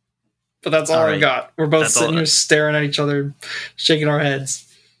 But that's all I've got. We're both sitting here staring at each other, shaking our heads.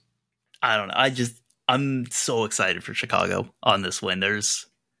 I don't know. I'm so excited for Chicago on this win.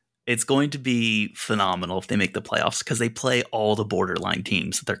 It's going to be phenomenal if they make the playoffs because they play all the borderline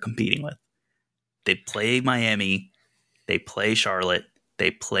teams that they're competing with. They play Miami, they play Charlotte,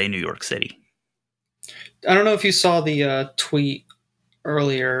 they play New York City. I don't know if you saw the tweet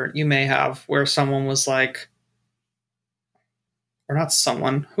earlier, you may have, where someone was like, or not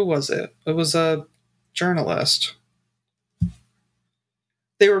someone, who was it? It was a journalist.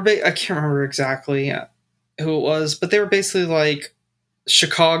 They were, I can't remember exactly who it was, but they were basically like,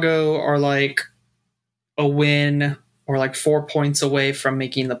 Chicago are like a win or like 4 points away from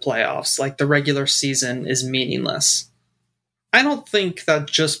making the playoffs. Like the regular season is meaningless. I don't think that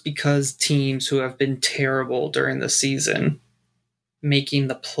just because teams who have been terrible during the season making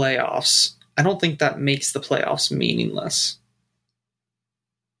the playoffs, I don't think that makes the playoffs meaningless.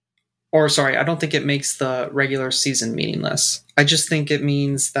 Or sorry, I don't think it makes the regular season meaningless. I just think it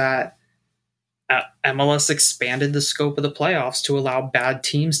means that MLS expanded the scope of the playoffs to allow bad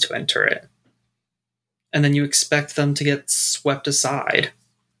teams to enter it. And then you expect them to get swept aside.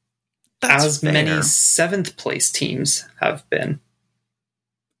 That's as fair. Many 7th place teams have been.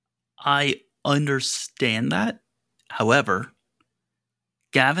 I understand that. However,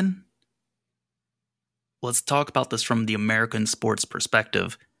 Gavin, let's talk about this from the American sports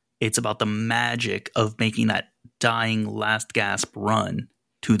perspective. It's about the magic of making that dying last gasp run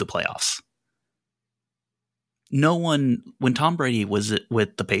to the playoffs. No one, when Tom Brady was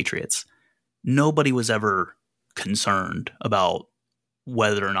with the Patriots, nobody was ever concerned about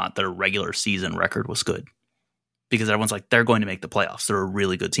whether or not their regular season record was good. Because everyone's like, they're going to make the playoffs. They're a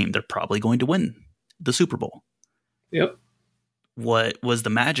really good team. They're probably going to win the Super Bowl. Yep. What was the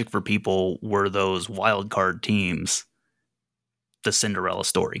magic for people were those wild card teams, the Cinderella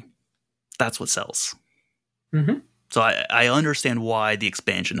story. That's what sells. Mm-hmm. So I understand why the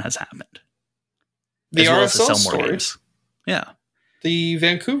expansion has happened. The RSL story. Games. Yeah. The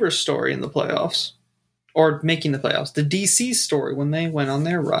Vancouver story in the playoffs. Or making the playoffs. The DC story when they went on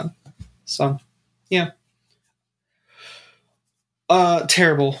their run. So, yeah.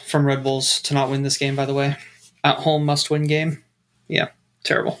 Terrible from Red Bulls to not win this game, by the way. At home must-win game. Yeah,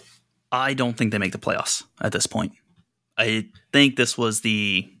 terrible. I don't think they make the playoffs at this point. I think this was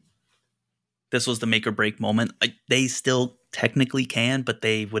the make or break moment. They still technically can, but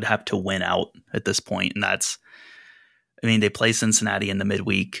they would have to win out at this point. And they play Cincinnati in the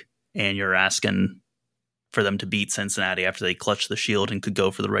midweek, and you're asking for them to beat Cincinnati after they clutch the Shield and could go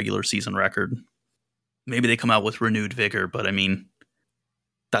for the regular season record. Maybe they come out with renewed vigor, but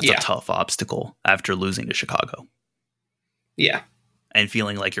that's a tough obstacle after losing to Chicago. Yeah. And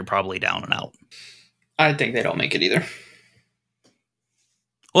feeling like you're probably down and out. I think they don't make it either.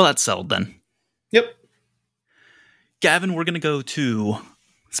 Well, that's settled then. Yep. Gavin, we're going to go to,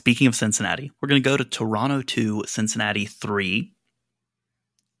 speaking of Cincinnati, we're going to go to Toronto 2, Cincinnati 3.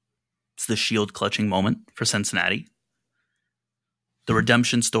 It's the Shield clutching moment for Cincinnati. The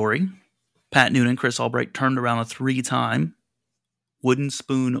redemption story. Pat Noonan, Chris Albright turned around a 3-time wooden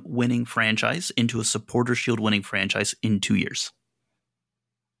spoon winning franchise into a Supporter Shield winning franchise in 2 years.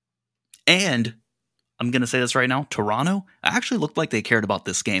 And I'm going to say this right now, Toronto actually looked like they cared about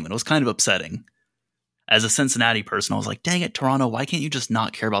this game, and it was kind of upsetting. As a Cincinnati person, I was like, dang it, Toronto, why can't you just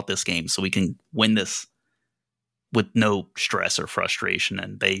not care about this game so we can win this with no stress or frustration?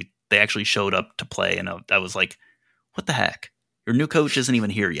 And they actually showed up to play, and I was like, what the heck? Your new coach isn't even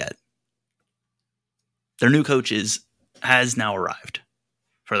here yet. Their new coach has now arrived,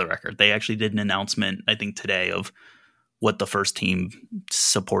 for the record. They actually did an announcement, I think, today of what the first team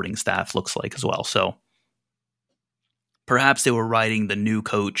supporting staff looks like as well. So perhaps they were riding the new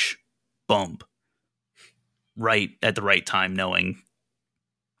coach bump right at the right time, knowing,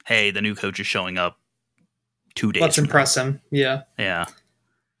 hey, the new coach is showing up 2 days. Let's impress him. Yeah. Yeah.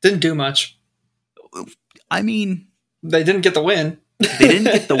 Didn't do much. I mean, they didn't get the win. They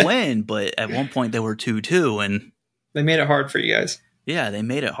didn't get the win, but at one point they were 2-2, and they made it hard for you guys. Yeah, they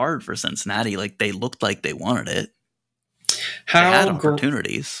made it hard for Cincinnati. Like, they looked like they wanted it. They How had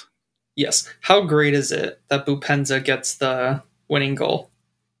opportunities. Yes. How great is it that Bupenza gets the winning goal?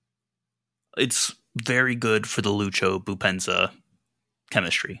 It's very good for the Lucho Bupenza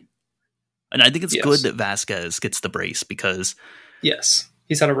chemistry. And I think it's good that Vasquez gets the brace because... Yes.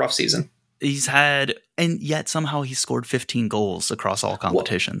 He's had a rough season. And yet somehow he scored 15 goals across all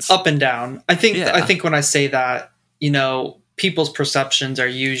competitions. Well, up and down. I think when I say that, people's perceptions are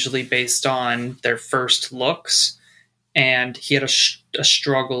usually based on their first looks, and he had a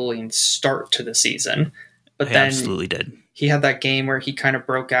struggling start to the season. But he then absolutely did. He had that game where he kind of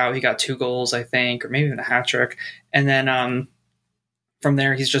broke out. He got 2 goals, I think, or maybe even a hat trick. And then from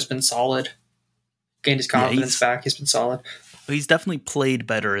there, he's just been solid. Gained his confidence back. He's been solid. He's definitely played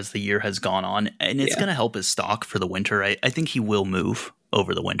better as the year has gone on, and it's going to help his stock for the winter. I think he will move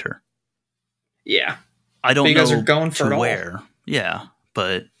over the winter. Yeah. I don't know you guys are going for where. Yeah,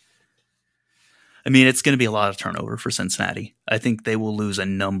 but it's going to be a lot of turnover for Cincinnati. I think they will lose a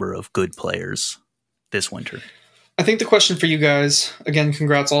number of good players this winter. I think the question for you guys, again,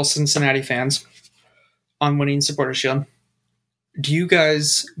 congrats all Cincinnati fans on winning Supporter Shield. Do you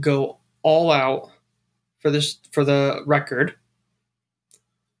guys go all out for the record,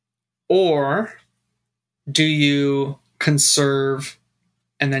 or do you conserve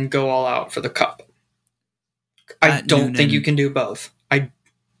and then go all out for the cup? I don't think you can do both. I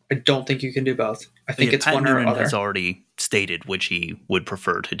don't think you can do both. I think it's one or other. Pat Noonan has already stated which he would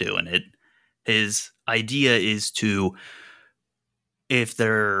prefer to do, and his idea is to, if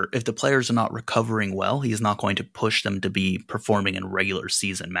the players are not recovering well, he's not going to push them to be performing in regular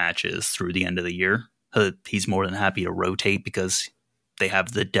season matches through the end of the year. He's more than happy to rotate because they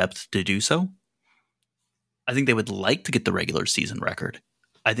have the depth to do so. I think they would like to get the regular season record.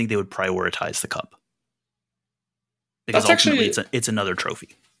 I think they would prioritize the cup. Because ultimately it's another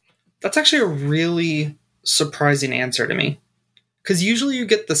trophy. That's actually a really surprising answer to me. Because usually you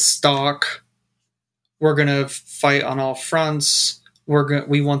get the stock, we're going to fight on all fronts,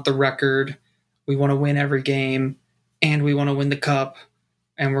 we want the record, we want to win every game, and we want to win the cup,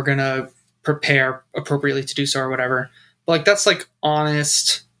 and we're going to prepare appropriately to do so or whatever. But that's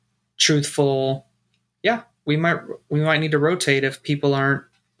honest, truthful. Yeah, we might need to rotate if people aren't,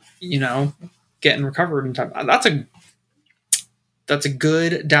 getting recovered in time. That's a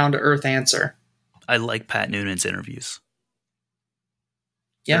good down to earth answer. I like Pat Noonan's interviews.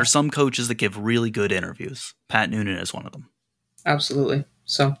 Yeah. There are some coaches that give really good interviews. Pat Noonan is one of them. Absolutely.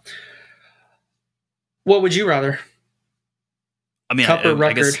 So, what would you rather? Cup or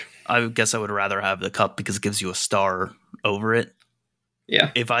record? I guess I would rather have the cup because it gives you a star over it.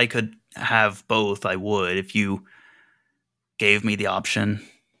 Yeah. If I could have both, I would. If you gave me the option.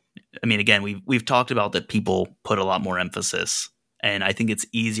 Again, we've talked about that people put a lot more emphasis, and I think it's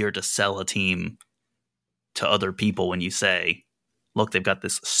easier to sell a team to other people when you say, look, they've got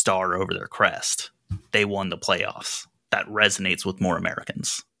this star over their crest. They won the playoffs. that resonates with more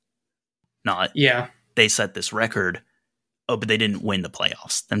Americans. Not, Yeah. they set this record, oh, but they didn't win the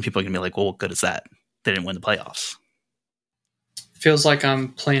playoffs. Then people are going to be like, well, what good is that? They didn't win the playoffs. Feels like I'm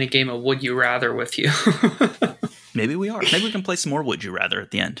playing a game of Would You Rather with you. Maybe we are. Maybe we can play some more Would You Rather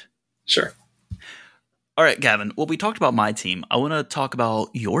at the end. Sure. All right, Gavin. Well, we talked about my team. I want to talk about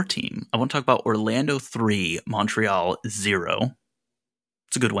your team. I want to talk about Orlando 3, Montreal 0.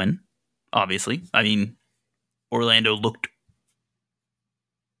 It's a good win, obviously. I mean, Orlando looked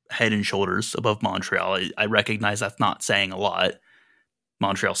head and shoulders above Montreal. I recognize that's not saying a lot.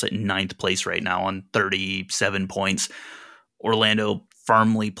 Montreal sitting in 9th place right now on 37 points. Orlando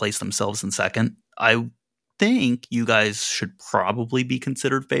firmly placed themselves in second. I think you guys should probably be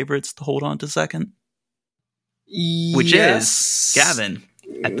considered favorites to hold on to second. Which is, Gavin,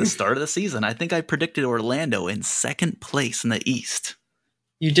 at the start of the season, I think I predicted Orlando in second place in the East.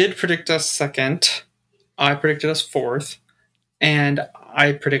 You did predict us second. I predicted us fourth. And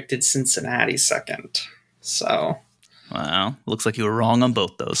I predicted Cincinnati second. So. Wow. Looks like you were wrong on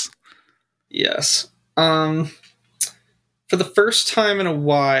both those. Yes. For the first time in a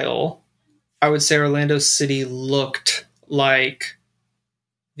while, I would say Orlando City looked like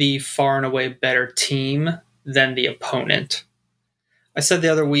the far and away better team than the opponent. I said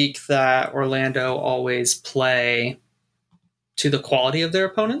the other week that Orlando always play to the quality of their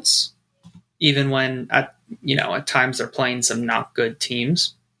opponents, even when at times they're playing some not good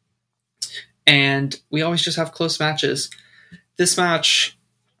teams. And we always just have close matches. This match,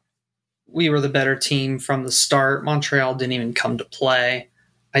 we were the better team from the start. Montreal didn't even come to play.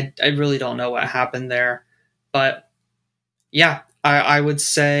 I really don't know what happened there. But yeah, I would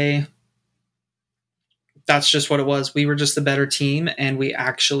say that's just what it was. We were just the better team, and we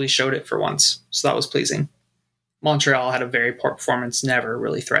actually showed it for once. So that was pleasing. Montreal had a very poor performance, never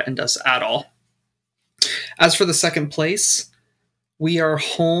really threatened us at all. As for the second place, we are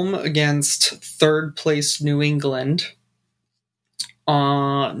home against third place New England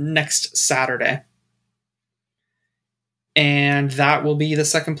next Saturday. And that will be the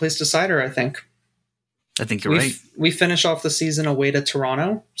second place decider, I think. I think you're right. We finish off the season away to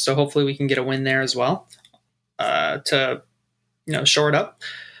Toronto, so hopefully we can get a win there as well to shore it up.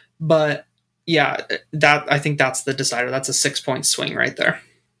 But yeah, I think that's the decider. That's a 6-point swing right there.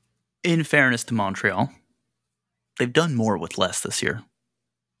 In fairness to Montreal, they've done more with less this year.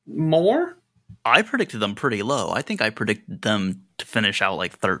 More? I predicted them pretty low. I think I predicted them to finish out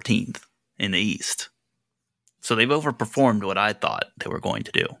like 13th in the East. So they've overperformed what I thought they were going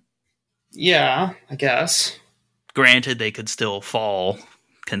to do. Yeah, I guess. Granted, they could still fall,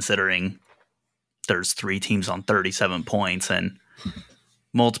 considering there's 3 teams on 37 points and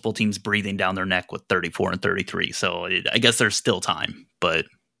multiple teams breathing down their neck with 34 and 33. So I guess there's still time, but...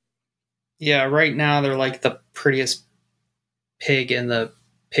 Yeah, right now they're like the prettiest pig in the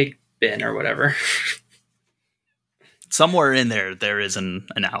pig bin or whatever. Somewhere in there is an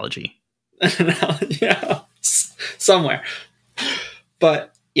analogy. Yeah, somewhere.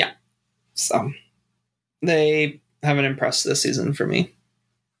 But yeah, so they haven't impressed this season for me.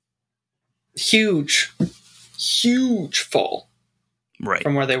 Huge fall right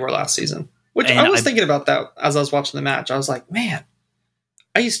from where they were last season. Which I was thinking about that as I was watching the match. I was like, man,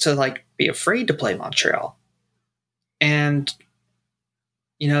 I used to be afraid to play Montreal. And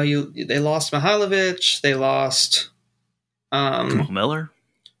they lost Mihailovic, they lost Miller,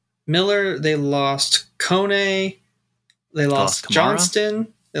 they lost Kone, they lost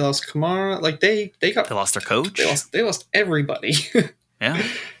Johnston, they lost Kamara. They lost their coach. They lost everybody. Yeah.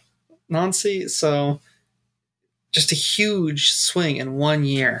 Nancy, so just a huge swing in 1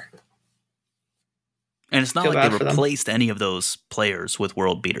 year. And it's not like they replaced any of those players with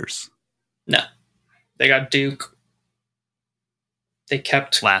world beaters. No. They got Duke. They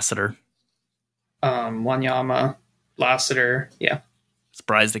kept Lassiter. Wanyama, Lassiter, yeah.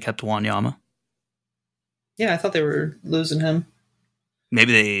 Surprised they kept Wanyama. Yeah, I thought they were losing him.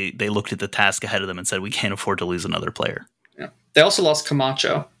 Maybe they looked at the task ahead of them and said, we can't afford to lose another player. Yeah. They also lost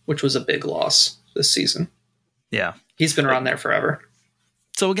Camacho, which was a big loss this season. Yeah. He's been around there forever.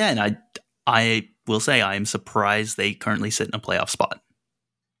 So again, I will say I am surprised they currently sit in a playoff spot.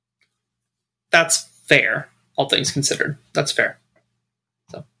 That's fair, all things considered. That's fair.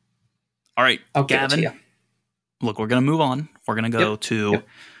 So, all right, I'll Gavin, give it to you. Look, we're going to move on. We're going to go to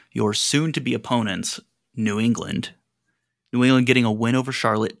your soon-to-be opponents, New England. New England getting a win over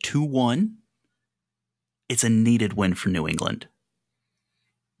Charlotte, 2-1. It's a needed win for New England.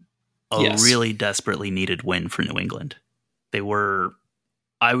 A really desperately needed win for New England. They were,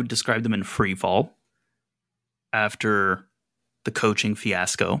 I would describe them in free fall after the coaching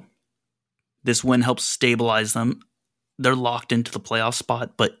fiasco. This win helps stabilize them they're locked into the playoff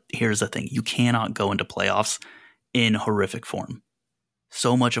spot, but here's the thing. You cannot go into playoffs in horrific form.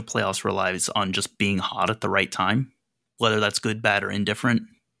 So much of playoffs relies on just being hot at the right time, whether that's good, bad, or indifferent.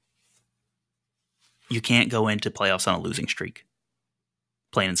 You can't go into playoffs on a losing streak.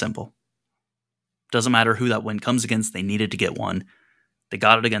 Plain and simple. Doesn't matter who that win comes against. They needed to get one. They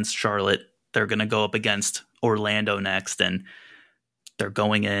got it against Charlotte. They're going to go up against Orlando next, and they're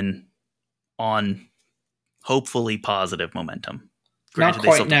going in on hopefully positive momentum. Granted,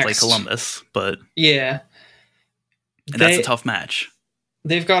 they still have to play Columbus, but yeah, and that's a tough match.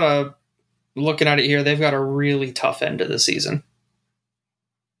 They've got looking at it here, they've got a really tough end of the season,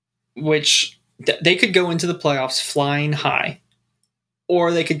 which they could go into the playoffs flying high,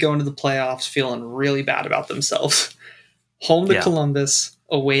 or they could go into the playoffs feeling really bad about themselves. Home to Columbus,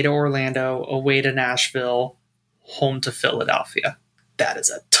 away to Orlando, away to Nashville, home to Philadelphia. That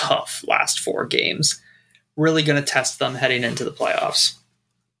is a tough last 4 games. Really going to test them heading into the playoffs.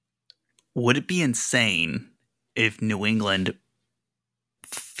 Would it be insane if New England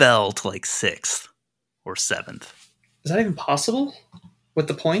fell to like 6th or 7th? Is that even possible with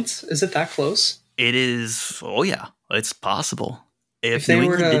the points? Is it that close? It is. Oh, yeah. It's possible. If New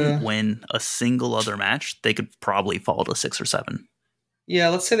England didn't win a single other match, they could probably fall to 6 or 7. Yeah,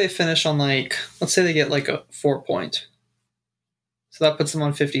 let's say they finish on let's say they get like a 4 point. So that puts them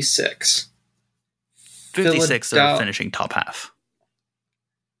on 56. 56, they're finishing top half.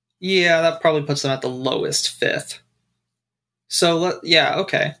 Yeah, that probably puts them at the lowest 5th. So,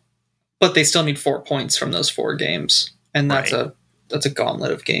 okay. But they still need 4 points from those 4 games. And that's a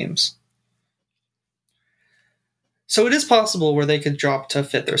gauntlet of games. So it is possible where they could drop to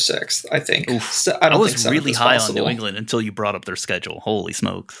 5th or 6th, I think. So I was really high on New England until you brought up their schedule. Holy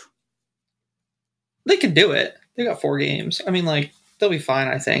smokes. They can do it. They got 4 games. I mean, they'll be fine,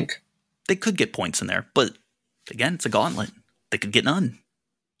 I think. They could get points in there, but again, it's a gauntlet. They could get none.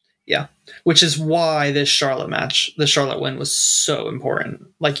 Yeah, which is why the Charlotte win was so important,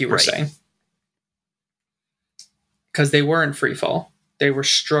 like you were saying. Because they were in free fall. They were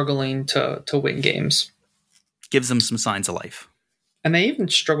struggling to win games. Gives them some signs of life. And they even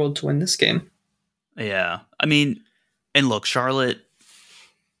struggled to win this game. Yeah. I mean, and look, Charlotte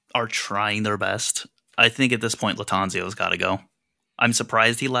are trying their best. I think at this point, Lattanzio's got to go. I'm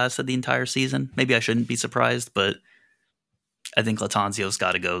surprised he lasted the entire season. Maybe I shouldn't be surprised, but I think Lattanzio's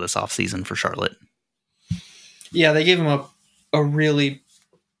got to go this offseason for Charlotte. Yeah, they gave him a really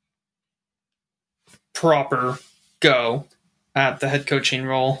proper go at the head coaching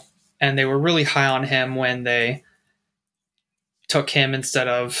role, and they were really high on him when they took him instead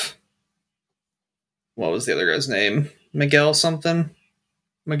of, what was the other guy's name? Miguel something?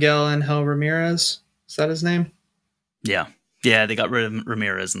 Miguel Angel Ramirez? Is that his name? Yeah. Yeah, they got rid of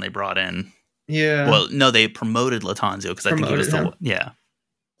Ramirez and they brought in... Yeah. Well, no, they promoted Lattanzio because I think he was him. Yeah.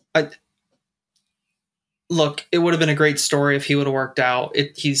 Look, it would have been a great story if he would have worked out.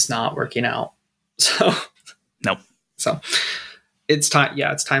 He's not working out. So... Nope. So, it's time.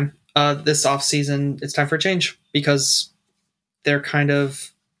 Yeah, it's time. This offseason, it's time for a change because they're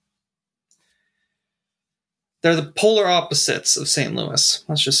the polar opposites of St. Louis.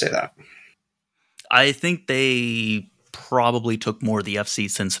 Let's just say that. I think they probably took more of the FC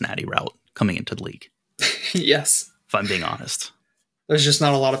Cincinnati route coming into the league. Yes. If I'm being honest. There's just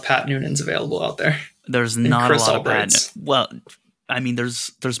not a lot of Pat Noonans available out there. There's not a lot of Pat. Well, I mean,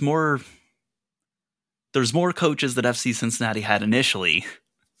 there's more coaches that FC Cincinnati had initially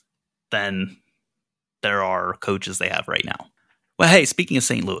than there are coaches they have right now. Well, hey, speaking of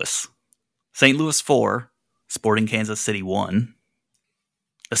St. Louis 4, Sporting Kansas City 1,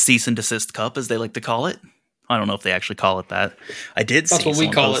 a cease and desist cup, as they like to call it. I don't know if they actually call it that. I did see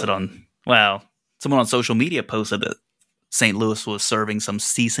someone posted someone on social media posted that St. Louis was serving some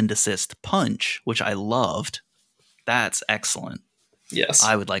cease and desist punch, which I loved. That's excellent. Yes.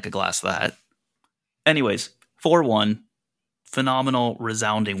 I would like a glass of that. Anyways, 4-1, phenomenal,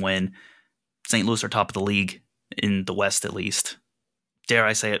 resounding win. St. Louis are top of the league, in the West at least. Dare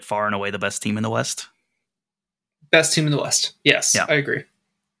I say it, far and away the best team in the West? Best team in the West. Yes, yeah. I agree.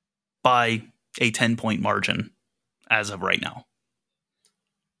 By a 10-point margin as of right now.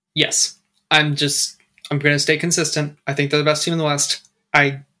 Yes. I'm going to stay consistent. I think they're the best team in the West.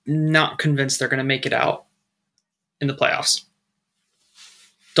 I'm not convinced they're going to make it out in the playoffs.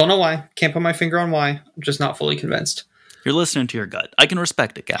 Don't know why. Can't put my finger on why. I'm just not fully convinced. You're listening to your gut. I can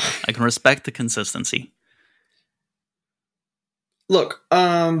respect it, Gavin. I can respect the consistency. Look,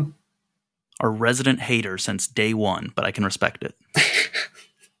 our resident hater since day one, but I can respect it.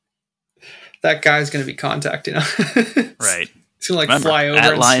 That guy's going to be contacting us. Right. He's going to fly over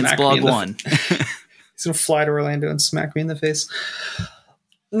at and Lions smack Blog me in 1. He's He's going to fly to Orlando and smack me in the face.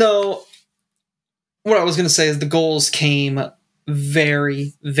 No, what I was going to say is the goals came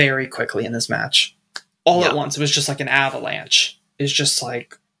very, very quickly in this match. All at once. It was just like an avalanche. It's just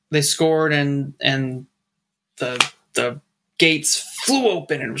like they scored and the gates flew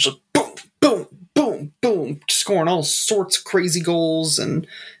open and it was just boom, boom, boom, boom, scoring all sorts of crazy goals, and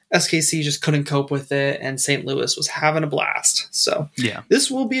SKC just couldn't cope with it, and St. Louis was having a blast. So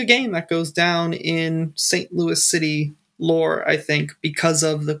this will be a game that goes down in St. Louis City lore, I think, because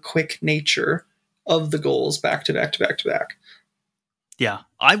of the quick nature of the goals back to back to back to back. Yeah,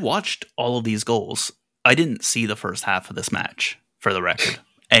 I watched all of these goals. I didn't see the first half of this match, for the record.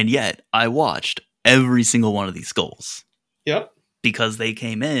 And yet, I watched every single one of these goals. Yep. Because they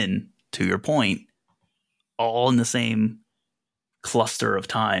came in, to your point, all in the same cluster of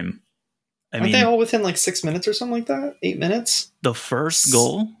time. Aren't they all within like 6 minutes or something like that? 8 minutes? The first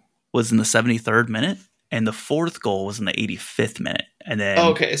goal was in the 73rd minute, and the fourth goal was in the 85th minute. And then,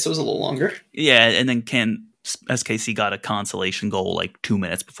 okay, so it was a little longer. Yeah, and then SKC got a consolation goal like 2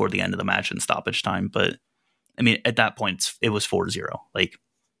 minutes before the end of the match in stoppage time. But, I mean, at that point, it was 4-0. Like,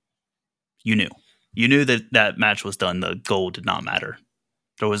 you knew. You knew that match was done. The goal did not matter.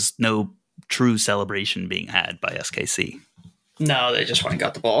 There was no true celebration being had by SKC. No, they just went and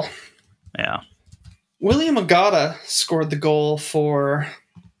got the ball. Yeah. William Agata scored the goal for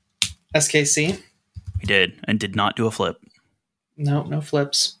SKC. He did, and did not do a flip. No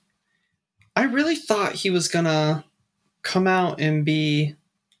flips. I really thought he was going to come out and be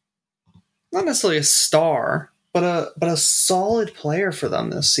not necessarily a star, but a solid player for them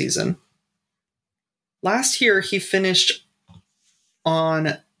this season. Last year, he finished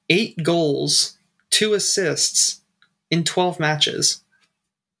on 8 goals, 2 assists in 12 matches.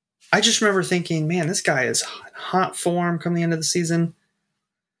 I just remember thinking, man, this guy is in hot form coming the end of the season.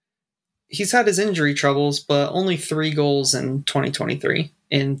 He's had his injury troubles, but only 3 goals in 2023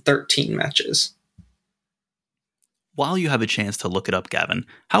 in 13 matches. While you have a chance to look it up, Gavin,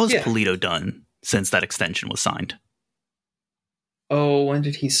 how has Polito done since that extension was signed? Oh, when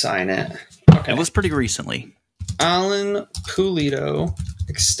did he sign it? Okay. It was pretty recently. Alan Pulido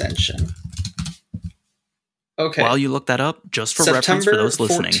extension. Okay. While you look that up, just for reference for those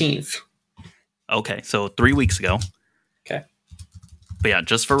listening. September 14th. Okay, so 3 weeks ago. Okay. But yeah,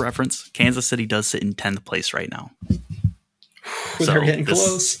 just for reference, Kansas City does sit in 10th place right now. They're getting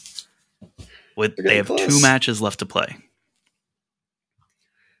close. They have close. 2 matches left to play.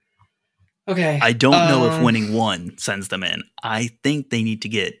 Okay. I don't know if winning 1 sends them in. I think they need to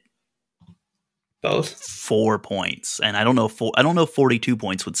get both 4 points, and I don't know if 42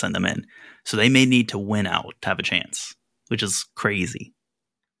 points would send them in. So they may need to win out to have a chance, which is crazy.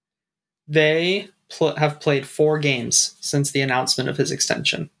 They have played 4 games since the announcement of his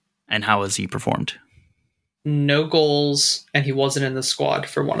extension. And how has he performed? No goals, and he wasn't in the squad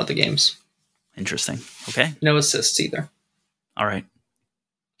for one of the games. Interesting. Okay. No assists either. All right.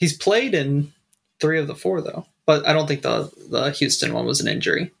 He's played in 3 of the 4, though. But I don't think the Houston one was an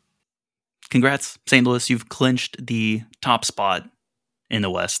injury. Congrats, St. Louis. You've clinched the top spot in the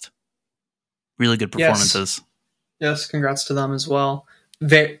West. Really good performances. Yes, congrats to them as well.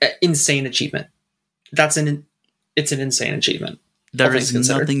 Very insane achievement. It's an insane achievement. There is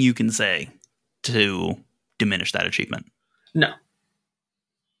nothing you can say to diminish that achievement. No.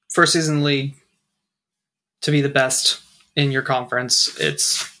 First season in the league, to be the best in your conference,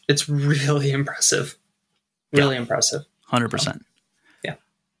 it's really impressive. Really impressive. 100%. Yeah.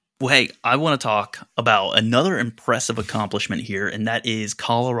 Well, hey, I want to talk about another impressive accomplishment here, and that is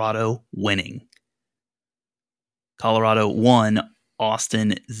Colorado winning. Colorado 1,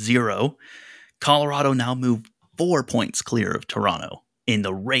 Austin 0. Colorado now moved 4 points clear of Toronto in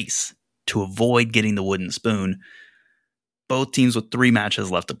the race to avoid getting the wooden spoon. Both teams with 3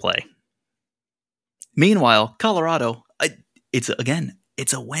 matches left to play. Meanwhile, Colorado, it's a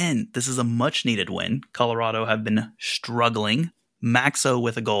win. This is a much-needed win. Colorado have been struggling. Maxo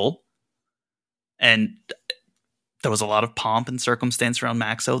with a goal. And there was a lot of pomp and circumstance around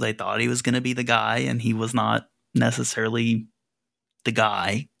Maxo. They thought he was going to be the guy, and he was not necessarily the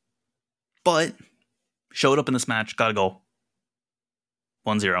guy. But showed up in this match, got a goal.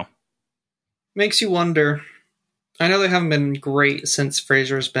 1-0. Makes you wonder. I know they haven't been great since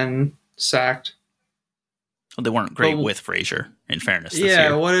Fraser's been sacked. Well, they weren't great with Fraser, in fairness, this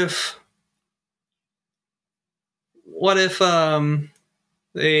year. What if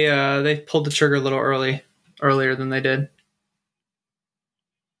they pulled the trigger a little earlier than they did?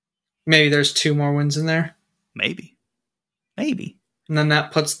 Maybe there's 2 more wins in there. Maybe. And then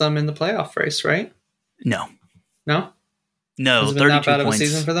that puts them in the playoff race, right? No. No? No, Has it been that 32 bad of a points.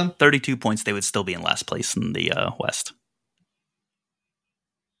 season for them? 32 points, they would still be in last place in the West.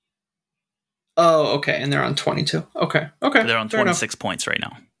 Oh, okay, and they're on 22. Okay. They're on 26 points right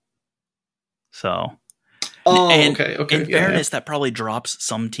now. So, okay. In fairness, that probably drops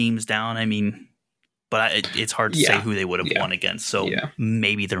some teams down. I mean, but it's hard to say who they would have won against. So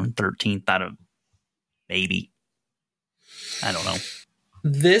maybe they're in 13th out of maybe. I don't know.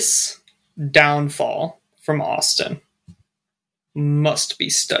 This downfall from Austin must be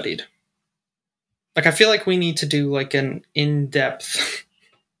studied. Like, I feel like we need to do like an in-depth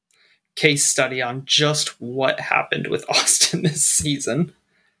case study on just what happened with Austin this season.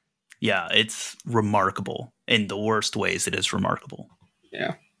 Yeah, it's remarkable. In the worst ways, it is remarkable.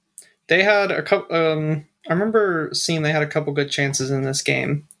 Yeah. They had a couple... I remember seeing they had a couple good chances in this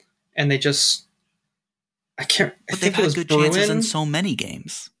game, and they just... I think they've had good chances in so many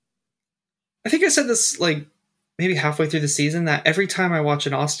games. I think I said this like maybe halfway through the season, that every time I watch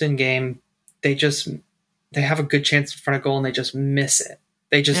an Austin game, they have a good chance in front of goal and they just miss it.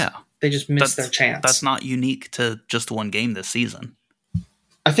 They just miss their chance. That's not unique to just one game this season.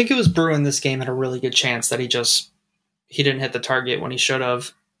 I think it was Bruin this game had a really good chance that he didn't hit the target when he should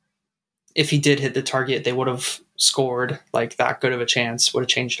have. If he did hit the target, they would have scored. Like, that good of a chance would have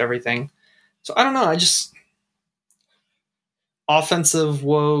changed everything. So I don't know. Offensive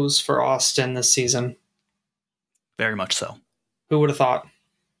woes for Austin this season. Very much so. Who would have thought,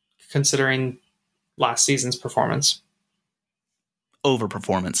 considering last season's performance?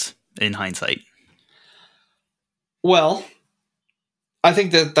 Overperformance in hindsight. Well, I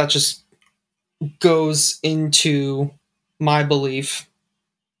think that just goes into my belief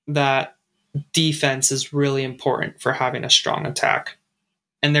that defense is really important for having a strong attack.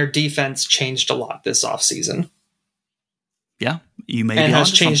 And their defense changed a lot this offseason. Yeah, you may and be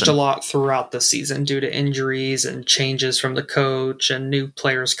has changed something. a lot throughout the season due to injuries and changes from the coach and new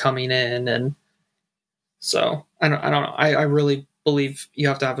players coming in. And so I don't know. I really believe you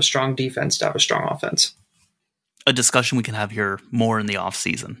have to have a strong defense to have a strong offense. A discussion we can have here more in the off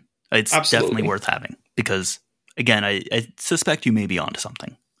season. It's definitely worth having because, again, I suspect you may be onto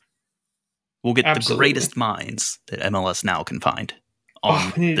something. We'll get the greatest minds that MLS now can find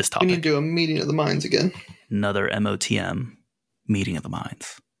on this topic. We need to do a meeting of the minds again. Another MOTM meeting of the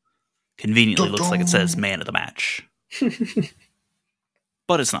minds. Conveniently looks like it says man of the match.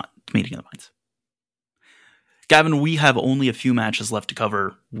 But it's not. Meeting of the minds. Gavin, we have only a few matches left to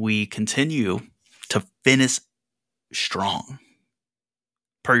cover. We continue to finish strong.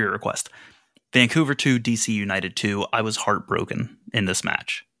 Per your request. Vancouver 2, DC United 2. I was heartbroken in this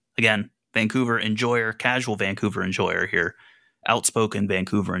match. Again, Vancouver enjoyer, casual Vancouver enjoyer here. Outspoken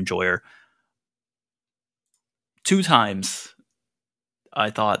Vancouver enjoyer. 2 times I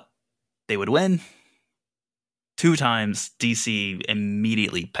thought they would win. 2 times DC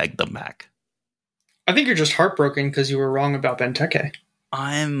immediately pegged them back. I think you're just heartbroken because you were wrong about Benteke.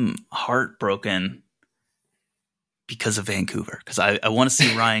 I'm heartbroken because of Vancouver, because I want to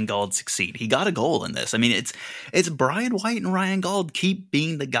see Ryan Gauld succeed. He got a goal in this. I mean, it's Brian White and Ryan Gauld keep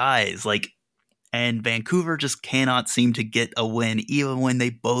being the guys, and Vancouver just cannot seem to get a win even when they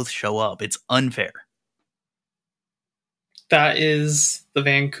both show up. It's unfair. That is the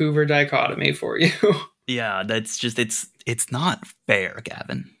Vancouver dichotomy for you. Yeah, that's just it's not fair,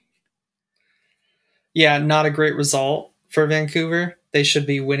 Gavin. Yeah, not a great result for Vancouver. They should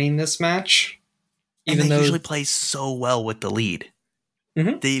be winning this match. Even though they usually play so well with the lead.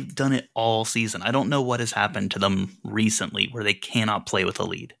 Mm-hmm. They've done it all season. I don't know what has happened to them recently where they cannot play with a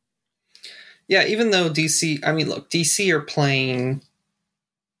lead. Yeah, even though DC are playing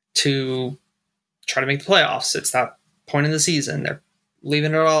to try to make the playoffs. It's that point in the season. They're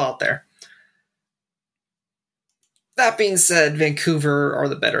leaving it all out there. That being said, Vancouver are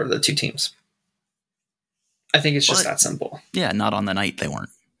the better of the two teams. I think it's just that simple. Yeah, not on the night they weren't.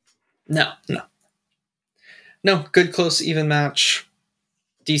 No, good, close, even match.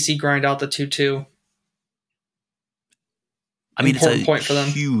 DC grind out the 2-2. I mean, important it's a point for them.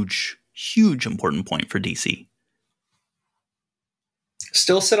 Huge important point for DC.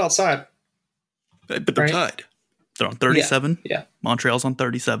 Still sit outside. But they're tied. They're on 37. Yeah. Montreal's on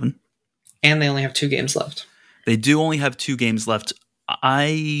 37. And they only have 2 games left. They do only have 2 games left.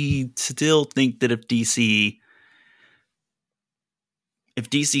 I still think that if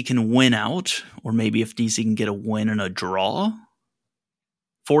DC can win out, or maybe if DC can get a win and a draw,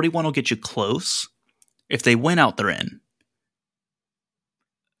 41 will get you close. If they win out, they're in.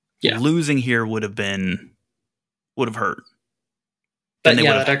 Yeah. Losing here would have hurt. But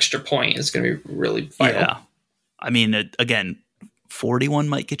yeah, that extra point is going to be really vital. Yeah. I mean, again, 41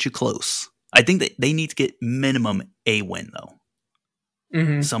 might get you close. I think that they need to get minimum a win, though,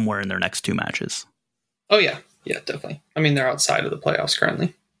 Mm-hmm. somewhere in their next 2 matches. Oh, yeah. Yeah, definitely. I mean, they're outside of the playoffs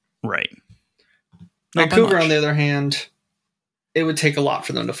currently. Right. Not by Vancouver, much. on the other hand, it would take a lot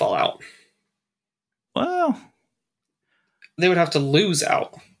for them to fall out. Well, They would have to lose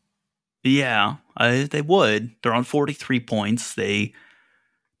out. yeah, they would. They're on 43 points.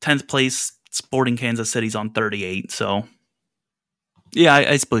 10th place Sporting Kansas City's on 38. So, yeah,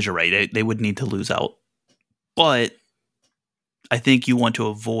 I suppose you're right. They would need to lose out. But I think you want to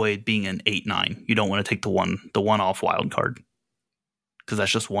avoid being an 8-9. You don't want to take the one-off wild card because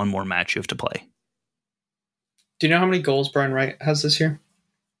that's just one more match you have to play. Do you know how many goals Brian Wright has this year?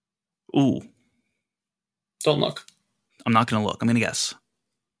 Ooh, Don't look. I'm not going to look. I'm going to guess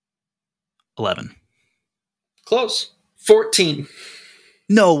 11. Close. 14.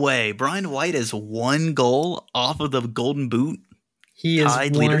 No way. Brian White is 1 goal off of the Golden Boot. He is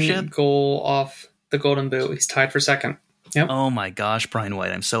Tied one leadership? goal off the Golden Boot. He's tied for second. Yep. Oh my gosh, Brian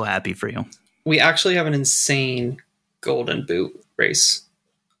White. I'm so happy for you. We actually have an insane Golden Boot race.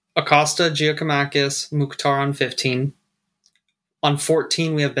 Acosta, Giacomakis, Mukhtar on 15. On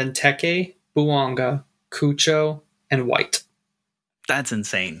 14, we have Benteke, Buonga, Cucho, and White. That's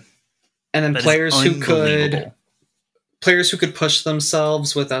insane. And then That is players who unbelievable. could push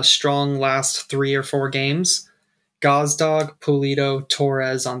themselves with a strong last 3 or 4 games. Gazdag, Pulido,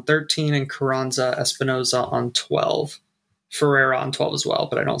 Torres on 13, and Carranza, Espinoza on 12. Ferreira on 12 as well,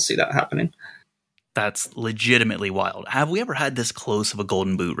 but I don't see that happening. That's legitimately wild. Have we ever had this close of a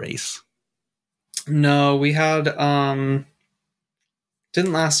Golden Boot race? No, we had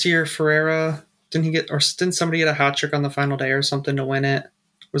didn't last year Ferreira didn't somebody get a hat trick on the final day or something to win it?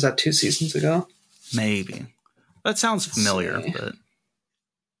 Was that 2 seasons ago? Maybe. That sounds familiar, but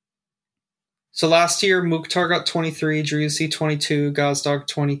so last year Mukhtar got 23, Driussi 22, Gazdag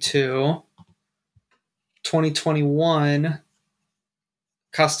 22. 2021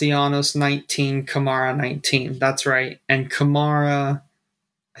 Castellanos 19, Kamara 19. That's right. And Kamara,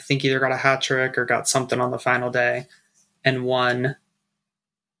 I think either got a hat trick or got something on the final day and won.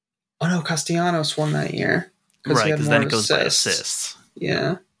 Oh no, Castellanos won that year. right, because then it goes by assists.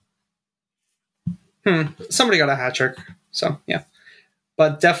 Yeah. Somebody got a hat trick. So, yeah.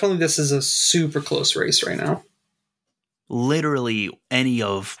 But definitely this is a super close race right now. Literally any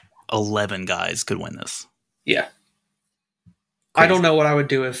of 11 guys could win this. Yeah. Crazy. I don't know what I would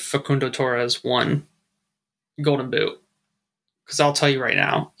do if Facundo Torres won Golden Boot. Because I'll tell you right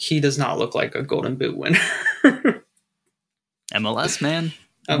now, he does not look like a Golden Boot winner. MLS, man.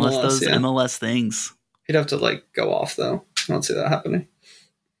 MLS does yeah. MLS things. He'd have to go off, though. I don't see that happening.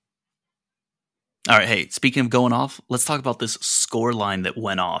 All right, hey, speaking of going off, let's talk about this score line that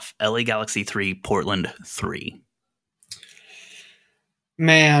went off. LA Galaxy 3, Portland 3.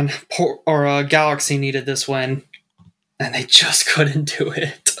 Man, Galaxy needed this win, and they just couldn't do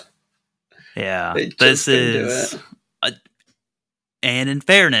it. Yeah, this is... and in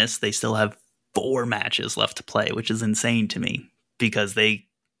fairness, they still have 4 matches left to play, which is insane to me, because they,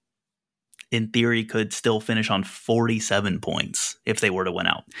 in theory, could still finish on 47 points if they were to win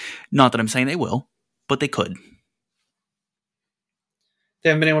out. Not that I'm saying they will, but they could.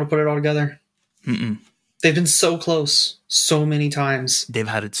 They haven't been able to put it all together. Mm-mm. They've been so close so many times. They've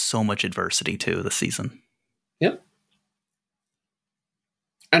had so much adversity, too, this season. Yep.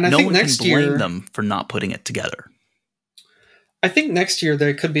 And I no think one next can blame year, them for not putting it together. I think next year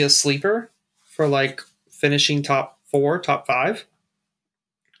there could be a sleeper for finishing top 4, top 5.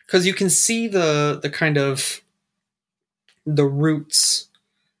 Because you can see the kind of the roots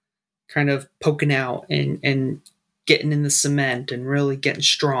kind of poking out and getting in the cement and really getting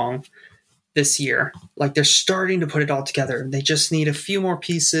strong this year. They're starting to put it all together. They just need a few more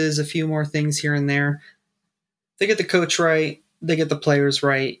pieces, a few more things here and there. They get the coach right. They get the players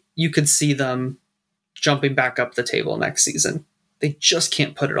right. You could see them jumping back up the table next season. They just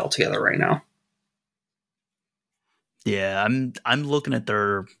can't put it all together right now. Yeah, I'm looking at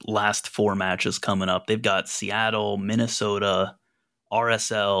their last 4 matches coming up. They've got Seattle, Minnesota,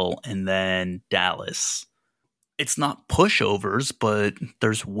 RSL, and then Dallas. It's not pushovers, but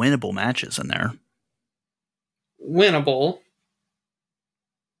there's winnable matches in there. Winnable.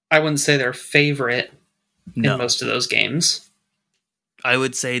 I wouldn't say they're favorite in most of those games. I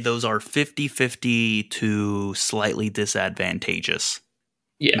would say those are 50-50 to slightly disadvantageous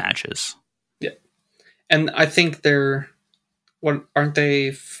matches. Yeah. And I think they're, aren't they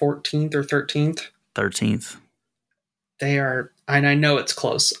 14th or 13th? 13th. They are, and I know it's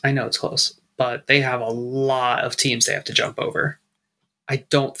close. But they have a lot of teams they have to jump over. I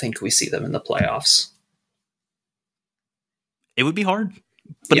don't think we see them in the playoffs. It would be hard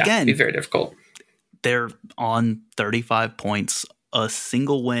But yeah, again, it'd be very difficult. they're on 35 points. A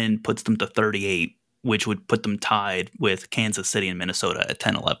single win puts them to 38, which would put them tied with Kansas City and Minnesota at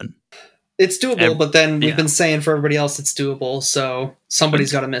 10-11. It's doable, but then we've yeah. been saying for everybody else it's doable, so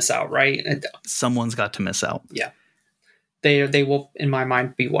somebody's got to miss out, right? Someone's got to miss out. Yeah. They will, in my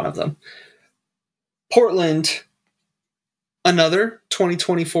mind, be one of them. Portland, another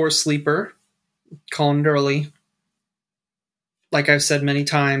 2024 sleeper, calling it early. Like I've said many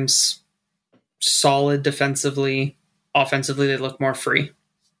times, solid defensively. Offensively, they look more free.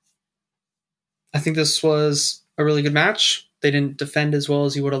 I think this was a really good match. They didn't defend as well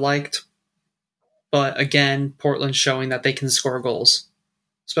as you would have liked. But again, Portland showing that they can score goals,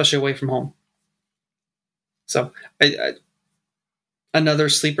 especially away from home. So, another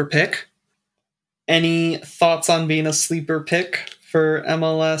sleeper pick. Any thoughts on being a sleeper pick for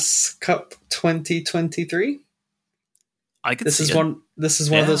MLS Cup 2023? This is one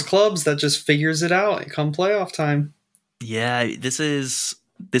of those clubs that just figures it out come playoff time. Yeah, this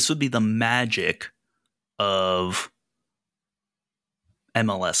would be the magic of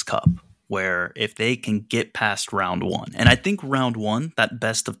MLS Cup, where if they can get past round one, and I think round one, that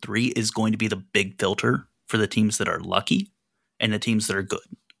best of three, is going to be the big filter for the teams that are lucky and the teams that are good.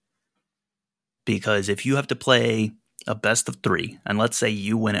 Because if you have to play a best of three, and let's say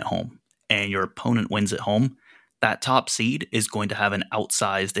you win at home and your opponent wins at home, that top seed is going to have an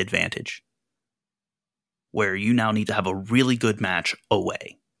outsized advantage, where you now need to have a really good match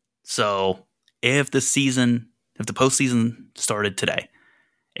away. So if the postseason started today,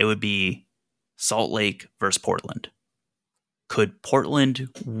 it would be Salt Lake versus Portland. Could Portland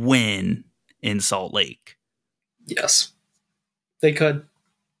win in Salt Lake? Yes, they could.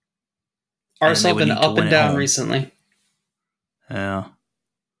 RSL been up and down recently. Yeah.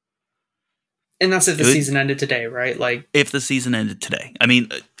 And that's if the season ended today, right? Like, if the season ended today. I mean,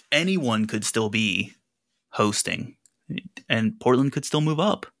 anyone could still be hosting, and Portland could still move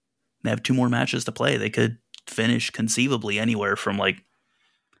up. They have 2 more matches to play. They could finish conceivably anywhere from they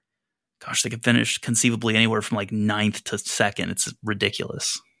could finish conceivably anywhere from 9th to 2nd. It's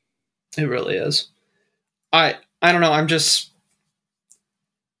ridiculous. It really is. I don't know. I'm just,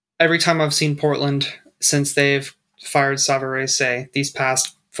 every time I've seen Portland since they've fired Savarese these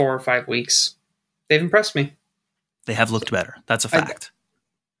past 4 or 5 weeks, they've impressed me. They have looked better. That's a fact.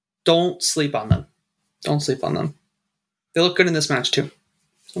 Don't sleep on them. Don't sleep on them. They look good in this match too.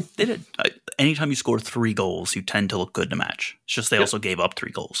 They did. Anytime you score 3 goals, you tend to look good in a match. It's just they also gave up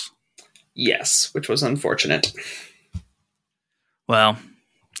 3 goals. Yes, which was unfortunate. Well,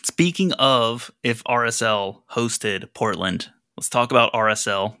 speaking of if RSL hosted Portland, let's talk about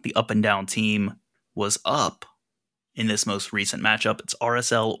RSL. The up and down team was up in this most recent matchup. It's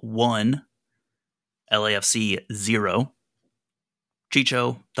RSL 1, LAFC 0.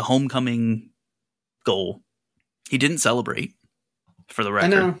 Chicho, the homecoming goal, he didn't celebrate, for the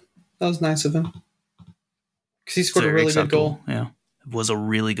record. I know. That was nice of him. Because he scored a really good goal. Yeah, it was a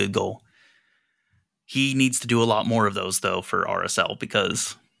really good goal. He needs to do a lot more of those, though, for RSL,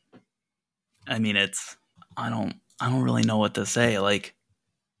 because, I mean, I don't really know what to say.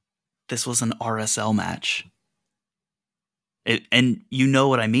 This was an RSL match. And you know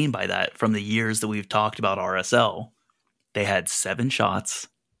what I mean by that from the years that we've talked about RSL. They had 7 shots.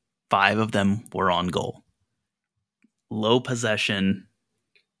 5 of them were on goal. Low possession,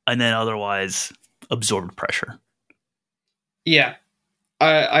 and then otherwise absorbed pressure. Yeah,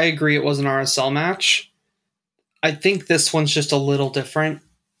 I agree it was an RSL match. I think this one's just a little different.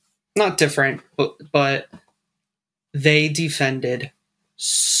 Not different, but they defended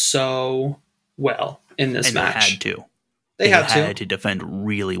so well in this match. They had to defend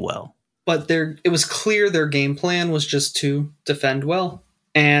really well. But it was clear their game plan was just to defend well.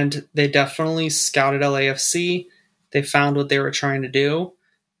 And they definitely scouted LAFC. They found what they were trying to do,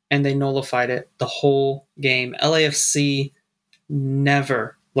 and they nullified it the whole game. LAFC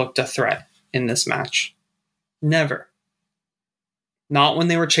never looked a threat in this match. Never. Not when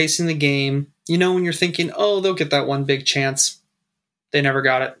they were chasing the game. You know, when you're thinking, oh, they'll get that one big chance. They never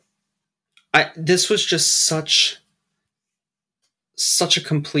got it. This was just such a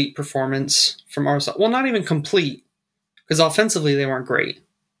complete performance from RSL. Well, not even complete, because offensively they weren't great.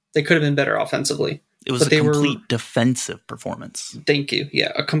 They could have been better offensively. It was a complete defensive performance. Thank you.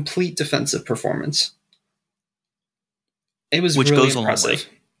 Yeah, a complete defensive performance. It was which really goes impressive.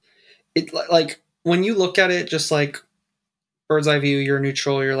 A long way. It when you look at it, just like bird's eye view, you're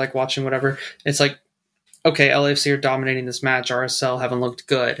neutral, you're watching whatever. It's okay, LAFC are dominating this match. RSL haven't looked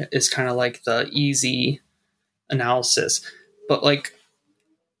good. It's kind of the easy analysis, but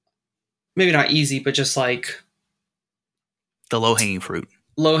maybe not easy, but just the low hanging fruit.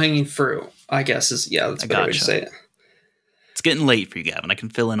 low-hanging fruit, I guess, is, that's a better way to say it. It's getting late for you, Gavin. I can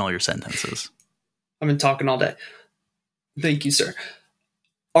fill in all your sentences. I've been talking all day. Thank you, sir.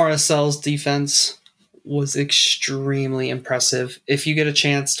 RSL's defense was extremely impressive. If you get a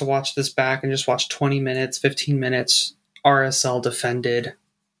chance to watch this back and just watch 20 minutes, 15 minutes, RSL defended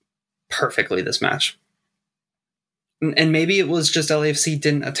perfectly this match. And maybe it was just LAFC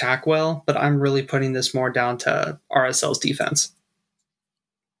didn't attack well, but I'm really putting this more down to RSL's defense.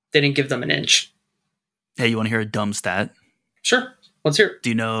 They didn't give them an inch. Hey, you want to hear a dumb stat? Sure. Let's hear it. Do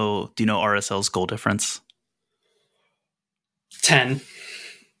you know RSL's goal difference? 10.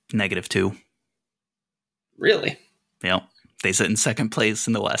 -2. Really? Yep. They sit in second place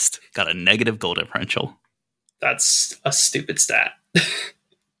in the West. Got a negative goal differential. That's a stupid stat.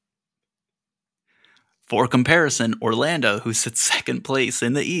 For comparison, Orlando, who sits second place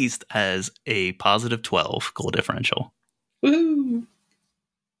in the East, has a +12 goal differential. Woohoo!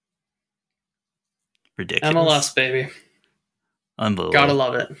 Ridiculous. MLS, baby. Unbelievable. Gotta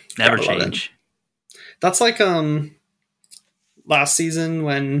love it. Never Gotta change. That's like last season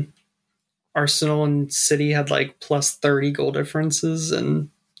when Arsenal and City had like +30 goal differences, and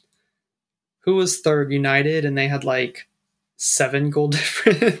who was third? United, and they had like 7 goal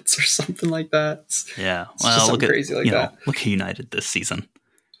difference or something like that. Yeah, well, look crazy like that. Look at United this season.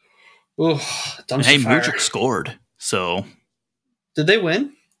 Oh, hey, Mudryk scored. So did they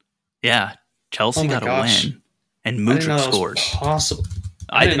win? Yeah, Chelsea got a win, and Mudryk scored. Possible.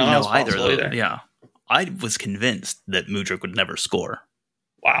 I didn't know either. Yeah, I was convinced that Mudryk would never score.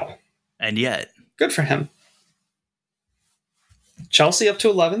 Wow. And yet, good for him. Chelsea up to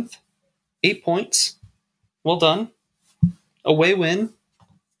 11th, 8 points. Well done. Away win.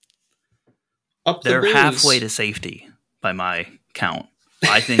 Up they're halfway to safety by my count.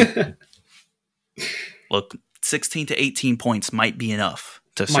 I think. Look, 16 to 18 points might be enough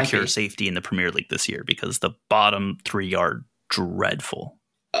to secure safety in the Premier League this year because the bottom 3 are dreadful.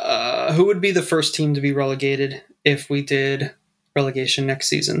 Who would be the first team to be relegated if we did relegation next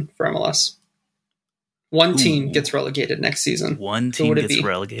season for MLS? One team gets relegated next season. One team gets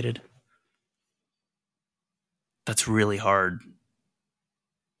relegated? That's really hard.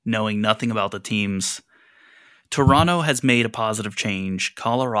 Knowing nothing about the teams. Toronto has made a positive change.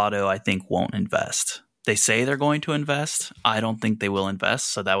 Colorado, I think, won't invest. They say they're going to invest. I don't think they will invest,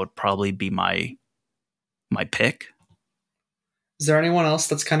 so that would probably be my pick. Is there anyone else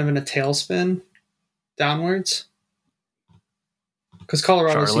that's kind of in a tailspin downwards? Because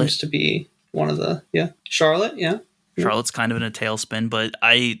Colorado seems to be one of the... Yeah. Charlotte, yeah. Charlotte's kind of in a tailspin, but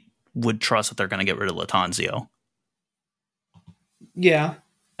I would trust that they're going to get rid of Latanzio. Yeah.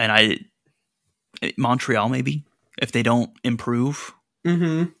 And Montreal, maybe, if they don't improve.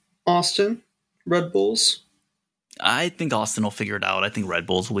 Mm-hmm. Austin, Red Bulls. I think Austin will figure it out. I think Red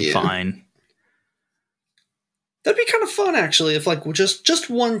Bulls will be fine. That'd be kind of fun, actually, if like just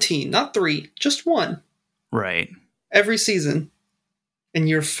one team, not 3, just one. Right. Every season. And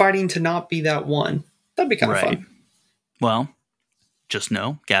you're fighting to not be that one. That'd be kind of fun. Well, just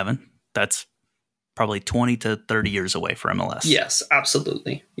know, Gavin, that's probably 20 to 30 years away for MLS. Yes,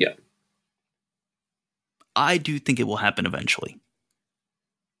 absolutely. Yeah. I do think it will happen eventually.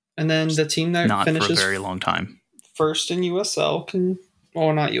 And then the team that not finishes for a very long time first in USL can,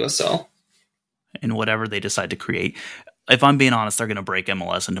 or not USL, in whatever they decide to create. If I'm being honest, they're going to break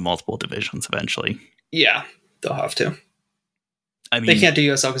MLS into multiple divisions eventually. Yeah, they'll have to. I mean, they can't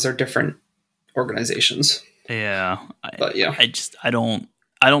do USL because they're different organizations. Yeah, but yeah, I don't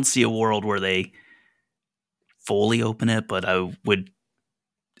see a world where they fully open it, but I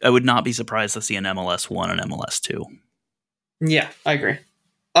would not be surprised to see an MLS 1 and MLS 2. Yeah, I agree.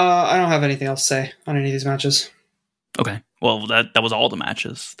 I don't have anything else to say on any of these matches. Okay. Well, that was all the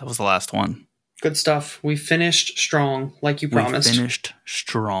matches. That was the last one. Good stuff. We finished strong, like you promised. We finished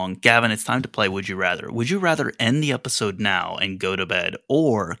strong. Gavin, it's time to play Would You Rather. Would you rather end the episode now and go to bed,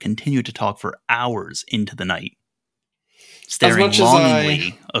 or continue to talk for hours into the night, staring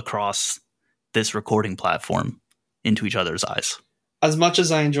longingly across this recording platform into each other's eyes? As much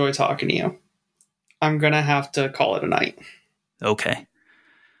as I enjoy talking to you, I'm going to have to call it a night. Okay.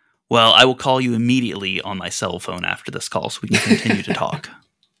 Well, I will call you immediately on my cell phone after this call so we can continue to talk.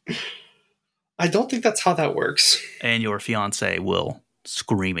 I don't think that's how that works. And your fiance will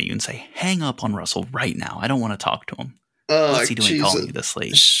scream at you and say, hang up on Russell right now. I don't want to talk to him. What's he doing calling you this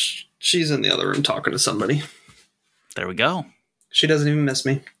late? She's in the other room talking to somebody. There we go. She doesn't even miss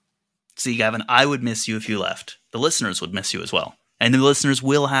me. See, Gavin, I would miss you if you left. The listeners would miss you as well. And the listeners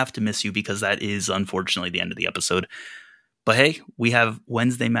will have to miss you because that is, unfortunately, the end of the episode. But hey, we have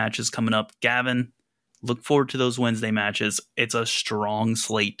Wednesday matches coming up. Gavin, look forward to those Wednesday matches. It's a strong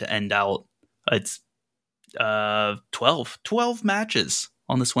slate to end out. It's 12 matches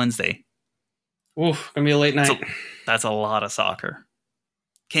on this Wednesday. Oof, gonna be a late night. That's a lot of soccer.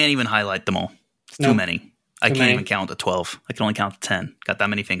 Can't even highlight them all. It's Nope. too many. I can't even count to 12. I can only count to 10. Got that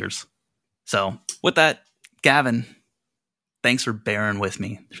many fingers. So with that, Gavin, thanks for bearing with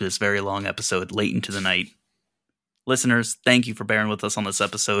me through this very long episode late into the night. Listeners, thank you for bearing with us on this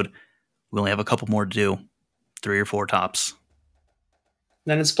episode. We only have a couple more to do. 3 or 4 tops.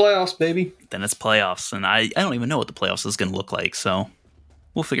 Then it's playoffs, baby. Then it's playoffs. And I don't even know what the playoffs is going to look like. So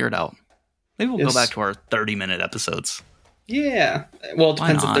we'll figure it out. Maybe we'll go back to our 30-minute episodes. Yeah. Well, it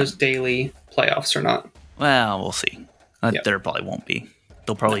depends if there's daily playoffs or not. Well, we'll see. There probably won't be.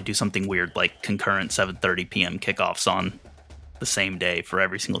 They'll probably do something weird like concurrent 7:30 p.m. kickoffs on the same day for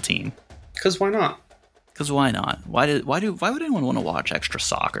every single team. Because why not? Because why not? Why would anyone want to watch extra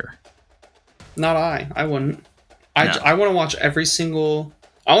soccer? Not I. I wouldn't. I want to watch I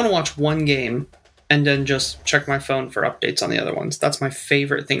want to watch one game and then just check my phone for updates on the other ones. That's my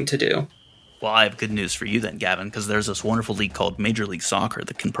favorite thing to do. Well, I have good news for you then, Gavin, because there's this wonderful league called Major League Soccer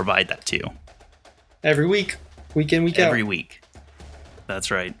that can provide that to you. Every week. Week in, week out. Every week.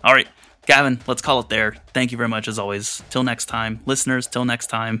 That's right. All right, Gavin, let's call it there. Thank you very much, as always. Till next time. Listeners, till next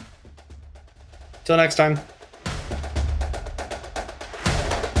time. Till next time.